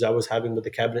conversations I was having with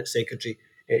the Cabinet Secretary,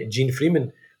 Jean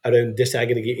Freeman, around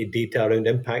disaggregated data, around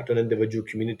impact on individual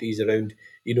communities, around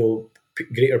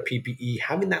greater PPE.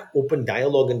 Having that open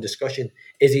dialogue and discussion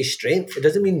is a strength. It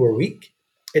doesn't mean we're weak.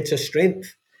 It's a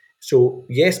strength. So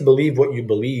yes, believe what you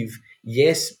believe.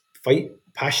 Yes, fight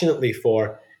passionately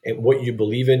for what you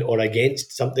believe in or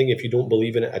against something if you don't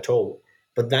believe in it at all.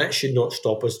 But that should not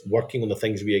stop us working on the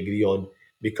things we agree on,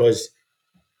 because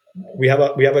we have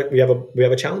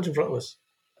a challenge in front of us.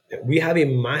 We have a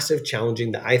massive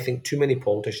challenging that I think too many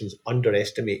politicians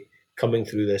underestimate coming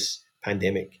through this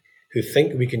pandemic, who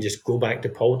think we can just go back to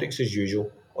politics as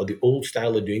usual or the old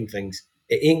style of doing things.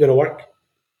 It ain't going to work.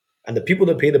 And the people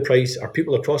that pay the price are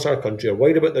people across our country, are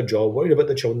worried about their job, worried about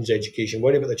their children's education,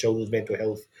 worried about their children's mental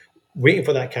health, waiting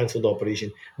for that cancelled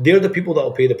operation. They're the people that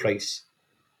will pay the price,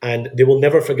 and they will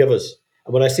never forgive us.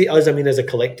 And when I say us, I mean as a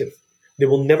collective. They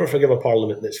will never forgive a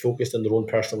parliament that's focused on their own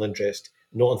personal interest,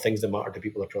 not on things that matter to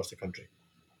people across the country.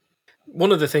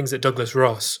 One of the things that Douglas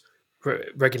Ross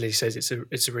regularly says,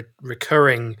 it's a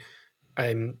recurring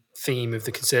theme of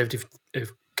the Conservative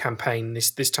campaign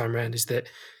this time around, is that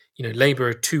Labour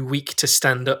are too weak to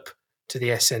stand up to the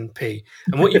SNP.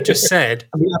 And what you've just said,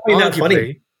 I find that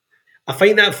funny. I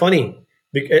find that funny.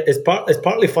 It's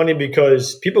partly funny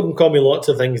because people can call me lots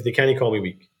of things. They can't call me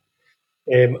weak.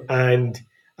 And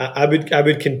I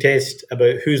would contest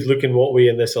about who's looking what way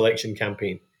in this election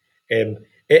campaign. It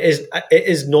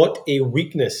is not a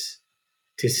weakness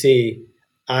to say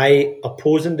I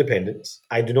oppose independence.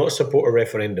 I do not support a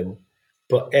referendum.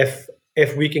 But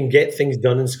if we can get things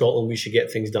done in Scotland, we should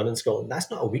get things done in Scotland.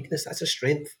 That's not a weakness. That's a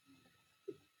strength.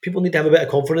 People need to have a bit of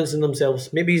confidence in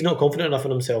themselves. Maybe he's not confident enough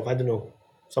in himself. I don't know.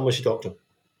 Someone should talk to him.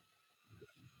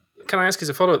 Can I ask as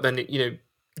a follow-up then,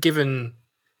 given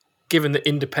that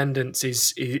independence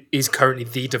is currently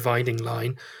the dividing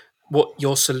line, what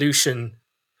your solution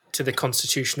to the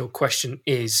constitutional question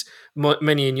is?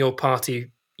 Many in your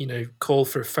party, call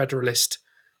for a federalist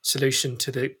solution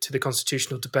to the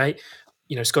constitutional debate.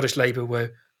 Scottish Labour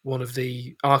were one of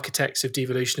the architects of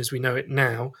devolution as we know it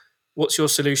now. What's your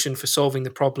solution for solving the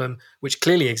problem, which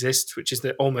clearly exists, which is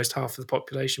that almost half of the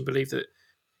population believe that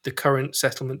the current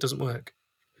settlement doesn't work?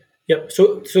 Yeah,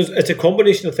 so it's a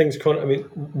combination of things, Conor. I mean,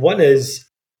 one is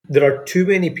there are too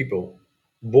many people,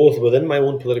 both within my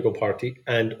own political party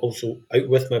and also out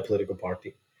with my political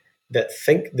party, that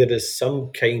think there is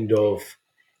some kind of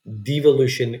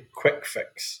devolution quick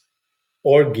fix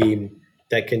or game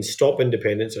that can stop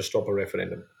independence or stop a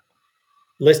referendum.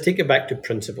 Let's take it back to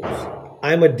principles.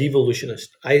 I'm a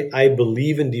devolutionist. I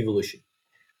believe in devolution.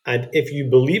 And if you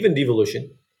believe in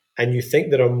devolution and you think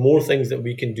there are more things that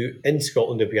we can do in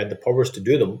Scotland if we had the powers to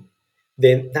do them,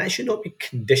 then that should not be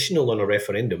conditional on a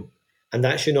referendum. And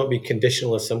that should not be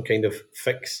conditional as some kind of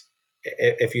fix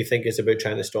if you think it's about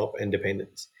trying to stop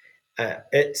independence.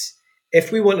 It's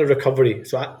if we want a recovery.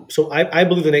 So I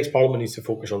believe the next Parliament needs to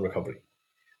focus on recovery.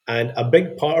 And a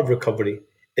big part of recovery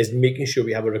is making sure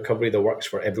we have a recovery that works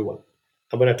for everyone.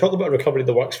 And when I talk about recovery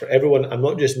that works for everyone, I'm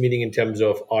not just meaning in terms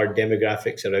of our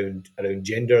demographics around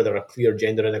gender. There are clear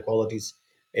gender inequalities,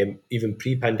 even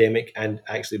pre-pandemic, and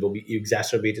actually will be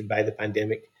exacerbated by the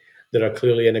pandemic. There are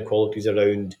clearly inequalities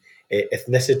around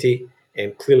ethnicity,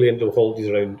 and clearly inequalities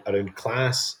around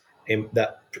class,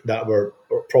 that were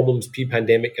problems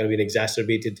pre-pandemic and have been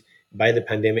exacerbated by the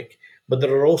pandemic. But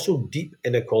there are also deep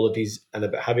inequalities and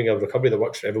about having a recovery that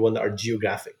works for everyone that are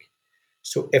geographic.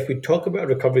 So if we talk about a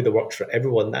recovery that works for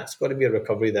everyone, that's got to be a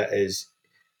recovery that is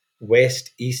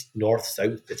west, east, north,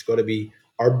 south. It's got to be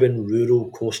urban, rural,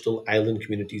 coastal, island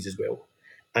communities as well.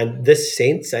 And this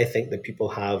sense, I think, that people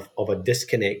have of a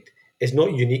disconnect is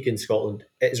not unique in Scotland.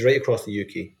 It's right across the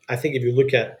UK. I think if you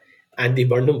look at Andy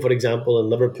Burnham, for example,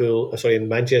 in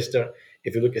Manchester,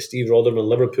 if you look at Steve Rotherham in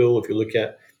Liverpool, if you look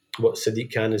at what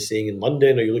Sadiq Khan is saying in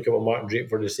London, or you look at what Martin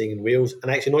Drakeford is saying in Wales,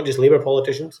 and actually not just Labour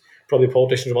politicians, probably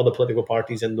politicians from other political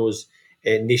parties in those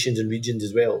nations and regions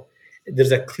as well.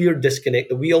 There's a clear disconnect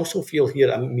that we also feel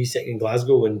here. Me sitting in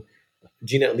Glasgow and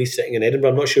Gina at least sitting in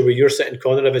Edinburgh. I'm not sure where you're sitting,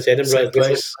 Conor, if it's Edinburgh.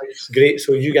 Great.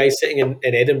 So you guys sitting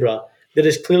in Edinburgh, there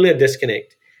is clearly a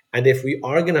disconnect. And if we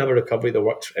are going to have a recovery that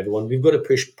works for everyone, we've got to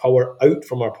push power out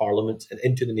from our parliaments and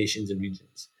into the nations and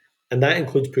regions. And that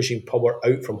includes pushing power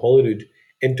out from Holyrood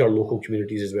into our local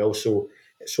communities as well.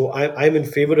 So I'm in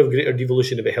favour of greater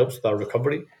devolution if it helps with our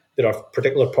recovery. There are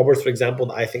particular powers, for example,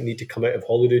 that I think need to come out of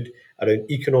Holyrood around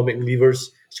economic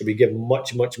levers. So we give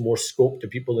much, much more scope to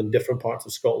people in different parts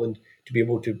of Scotland to be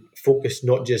able to focus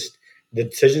not just the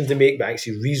decisions they make, but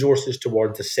actually resources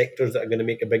towards the sectors that are going to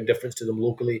make a big difference to them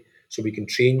locally. So we can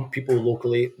train people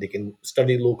locally, they can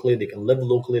study locally, they can live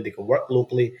locally, they can work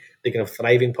locally, they can have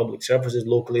thriving public services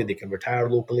locally, they can retire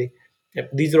locally.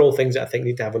 These are all things that I think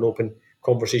need to have an open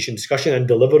conversation, discussion, and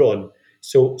deliver on.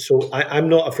 So I'm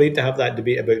not afraid to have that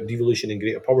debate about devolution and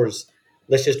greater powers.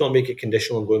 Let's just not make it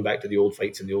conditional on going back to the old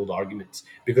fights and the old arguments,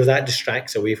 because that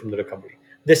distracts away from the recovery.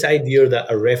 This idea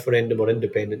that a referendum or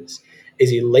independence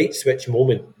is a light switch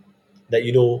moment that,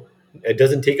 it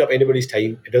doesn't take up anybody's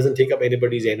time, it doesn't take up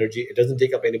anybody's energy, it doesn't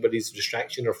take up anybody's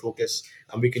distraction or focus,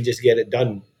 and we can just get it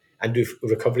done and do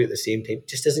recovery at the same time,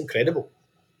 just isn't credible.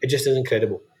 It just isn't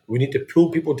credible. We need to pull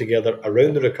people together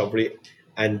around the recovery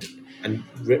and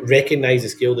recognise the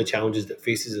scale of the challenges that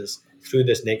faces us through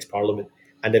this next Parliament.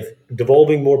 And if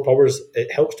devolving more powers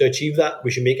it helps to achieve that,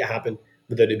 we should make it happen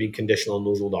without it being conditional on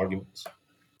those old arguments.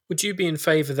 Would you be in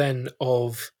favour then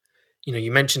of,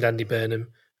 you mentioned Andy Burnham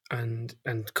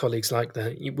and colleagues like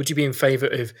that. Would you be in favour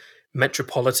of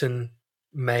metropolitan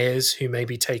mayors who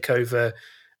maybe take over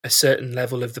a certain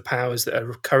level of the powers that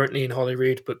are currently in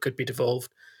Holyrood but could be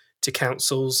devolved to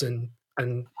councils and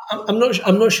I'm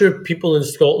not sure people in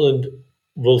Scotland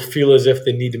will feel as if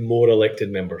they need more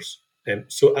elected members.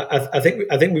 So I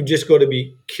think we've just got to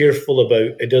be careful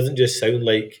about it. Doesn't just sound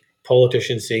like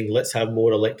politicians saying let's have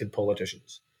more elected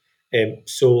politicians.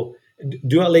 So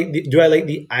do I like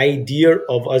the idea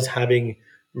of us having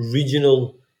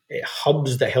regional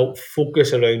hubs that help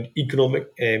focus around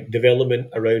economic development,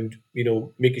 around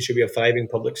making sure we have thriving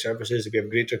public services, we have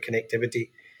greater connectivity.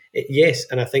 Yes,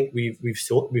 and I think we've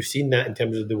seen that in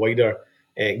terms of the wider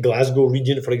Glasgow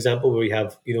region, for example, where we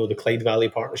have the Clyde Valley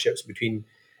partnerships between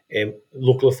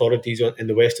local authorities in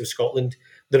the west of Scotland.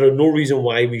 There are no reason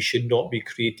why we should not be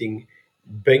creating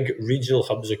big regional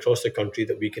hubs across the country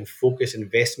that we can focus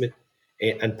investment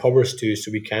and powers to, so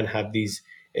we can have these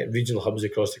regional hubs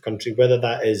across the country. Whether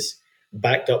that is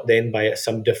backed up then by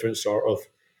some different sort of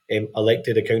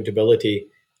elected accountability,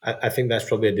 I think that's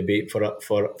probably a debate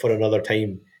for another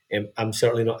time. I'm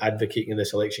certainly not advocating in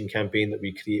this election campaign that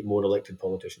we create more elected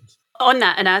politicians. On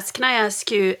that, can I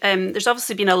ask you, there's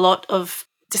obviously been a lot of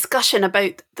discussion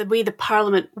about the way the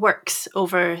Parliament works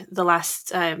over the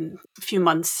last few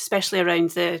months, especially around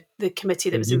the committee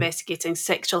that was investigating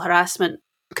sexual harassment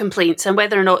complaints, and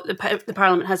whether or not the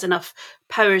Parliament has enough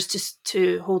powers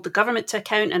to hold the government to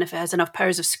account, and if it has enough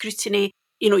powers of scrutiny.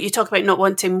 You talk about not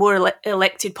wanting more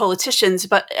elected politicians,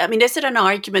 but is there an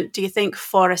argument, do you think,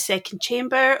 for a second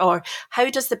chamber, or how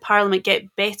does the Parliament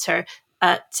get better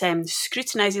at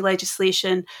scrutinising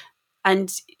legislation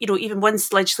and, even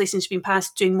once legislation has been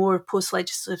passed, doing more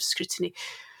post-legislative scrutiny?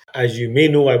 As you may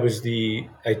know,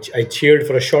 I chaired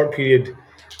for a short period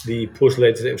the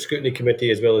Post-Legislative Scrutiny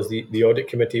Committee as well as the Audit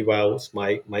Committee whilst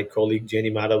my colleague Jenny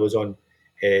Mara was on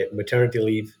maternity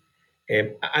leave.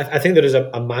 I think there is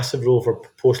a massive role for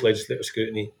post-legislative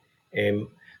scrutiny,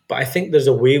 but I think there's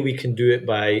a way we can do it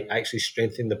by actually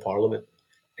strengthening the Parliament.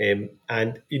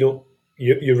 And,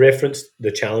 you referenced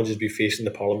the challenges we faced in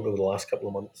the Parliament over the last couple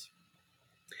of months.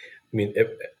 I mean,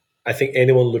 I think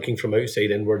anyone looking from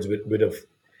outside inwards would have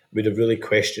really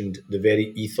questioned the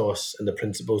very ethos and the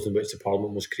principles in which the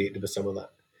Parliament was created with some of that.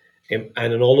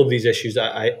 And in all of these issues,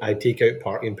 I take out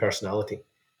party and personality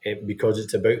because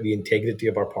it's about the integrity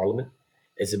of our Parliament.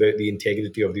 It's about the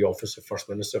integrity of the office of First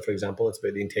Minister, for example. It's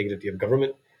about the integrity of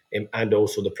government and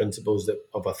also the principles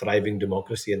of a thriving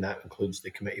democracy, and that includes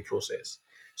the committee process.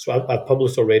 So I've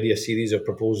published already a series of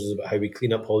proposals about how we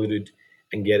clean up Holyrood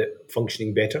and get it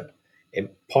functioning better.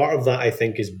 Part of that, I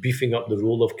think, is beefing up the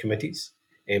role of committees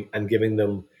and giving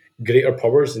them greater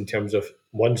powers in terms of,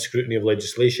 one, scrutiny of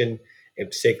legislation,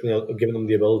 secondly, giving them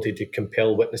the ability to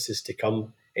compel witnesses to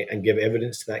come and give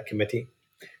evidence to that committee,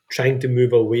 trying to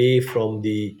move away from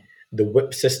the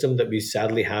whip system that we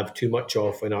sadly have too much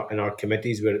of in our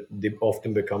committees, where they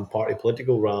often become party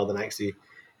political rather than actually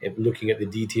looking at the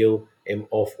detail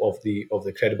of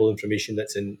the credible information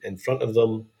that's in front of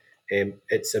them.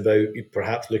 It's about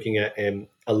perhaps looking at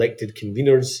elected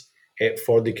conveners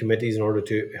for the committees in order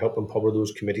to help empower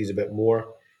those committees a bit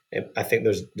more. I think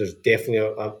there's definitely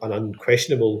an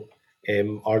unquestionable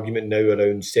argument now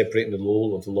around separating the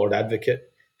role of the Lord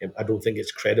Advocate. I don't think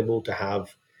it's credible to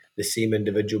have the same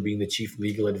individual being the chief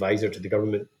legal advisor to the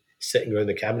government sitting around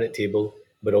the cabinet table,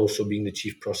 but also being the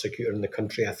chief prosecutor in the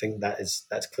country. I think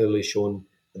that's clearly shown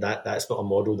that that's not a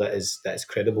model that is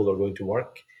credible or going to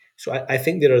work. So I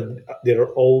think there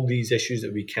are all these issues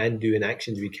that we can do and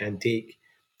actions we can take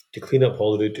to clean up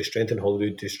Holyrood, to strengthen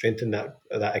Holyrood, to strengthen that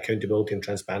accountability and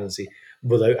transparency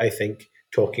without, I think,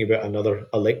 talking about another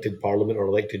elected parliament or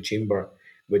elected chamber,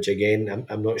 which again,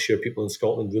 I'm not sure people in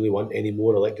Scotland really want any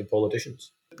more elected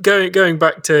politicians. Going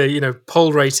back to,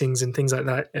 poll ratings and things like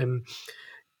that,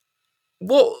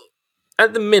 what,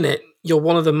 at the minute, you're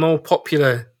one of the more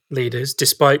popular leaders,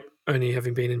 despite only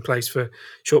having been in place for a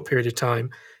short period of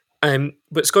time.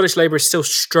 But Scottish Labour is still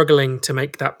struggling to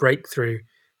make that breakthrough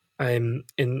in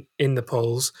the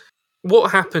polls.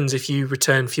 What happens if you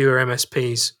return fewer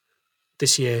MSPs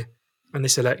this year and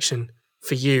this election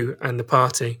for you and the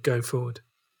party going forward?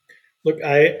 Look,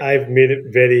 I've made it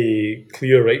very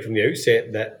clear right from the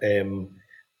outset that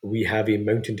we have a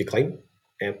mountain to climb,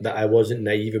 that I wasn't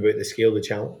naive about the scale of the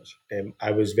challenge.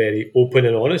 I was very open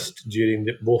and honest during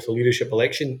both the leadership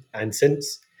election and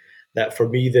since, that for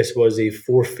me this was a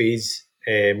 4-phase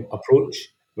approach,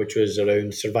 which was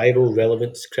around survival,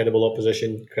 relevance, credible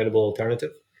opposition, credible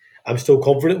alternative. I'm still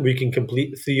confident we can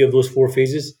complete 3 of those 4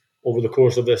 phases over the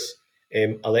course of this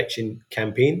election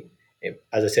campaign.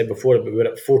 As I said before, we were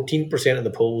at 14% of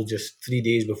the polls just 3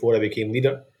 days before I became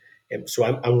leader. So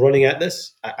I'm running at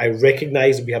this. I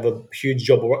recognise we have a huge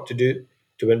job of work to do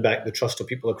to win back the trust of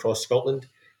people across Scotland.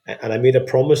 And I made a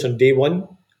promise on day 1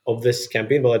 of this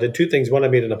campaign. Well, I did 2 things. One, I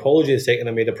made an apology. The second,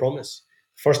 I made a promise.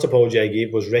 First apology I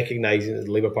gave was recognising that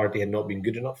the Labour Party had not been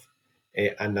good enough.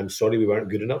 And I'm sorry we weren't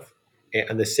good enough.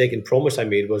 And the second promise I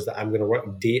made was that I'm going to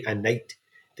work day and night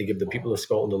to give the people of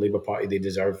Scotland the Labour Party they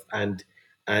deserve. And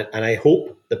I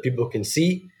hope that people can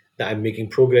see that I'm making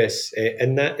progress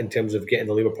in that, in terms of getting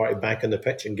the Labour Party back on the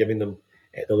pitch and giving them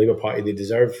the Labour Party they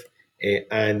deserve.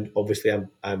 And obviously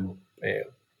I'm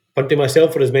punting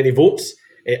myself for as many votes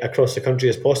across the country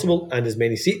as possible and as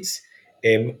many seats.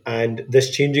 And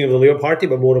this changing of the Labour Party,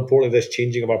 but more importantly, this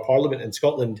changing of our Parliament in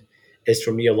Scotland is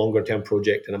for me a longer term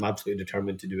project, and I'm absolutely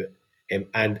determined to do it.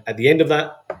 And at the end of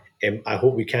that, I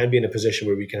hope we can be in a position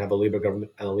where we can have a Labour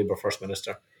government and a Labour First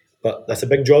Minister. But that's a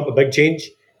big job, a big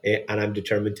change, and I'm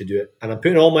determined to do it. And I'm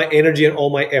putting all my energy and all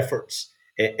my efforts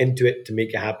into it to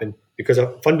make it happen, because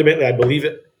fundamentally I believe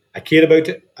it. I care about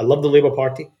it. I love the Labour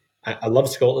Party. I love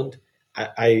Scotland.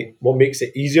 What makes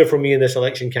it easier for me in this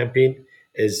election campaign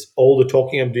is all the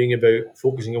talking I'm doing about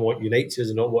focusing on what unites us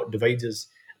and not what divides us,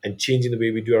 and changing the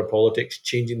way we do our politics,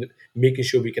 making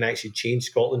sure we can actually change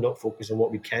Scotland, not focus on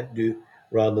what we can't do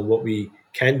rather than what we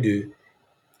can do.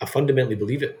 I fundamentally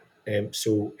believe it.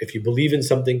 So if you believe in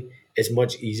something, it's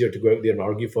much easier to go out there and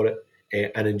argue for it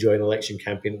and enjoy an election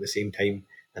campaign at the same time.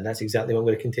 And that's exactly what I'm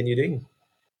going to continue doing.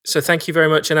 So thank you very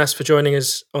much, Anas, for joining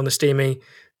us on The Steamy.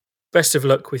 Best of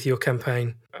luck with your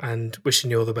campaign and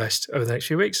wishing you all the best over the next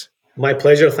few weeks. My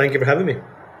pleasure. Thank you for having me.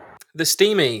 The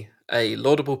Steamy, a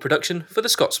laudable production for The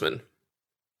Scotsman.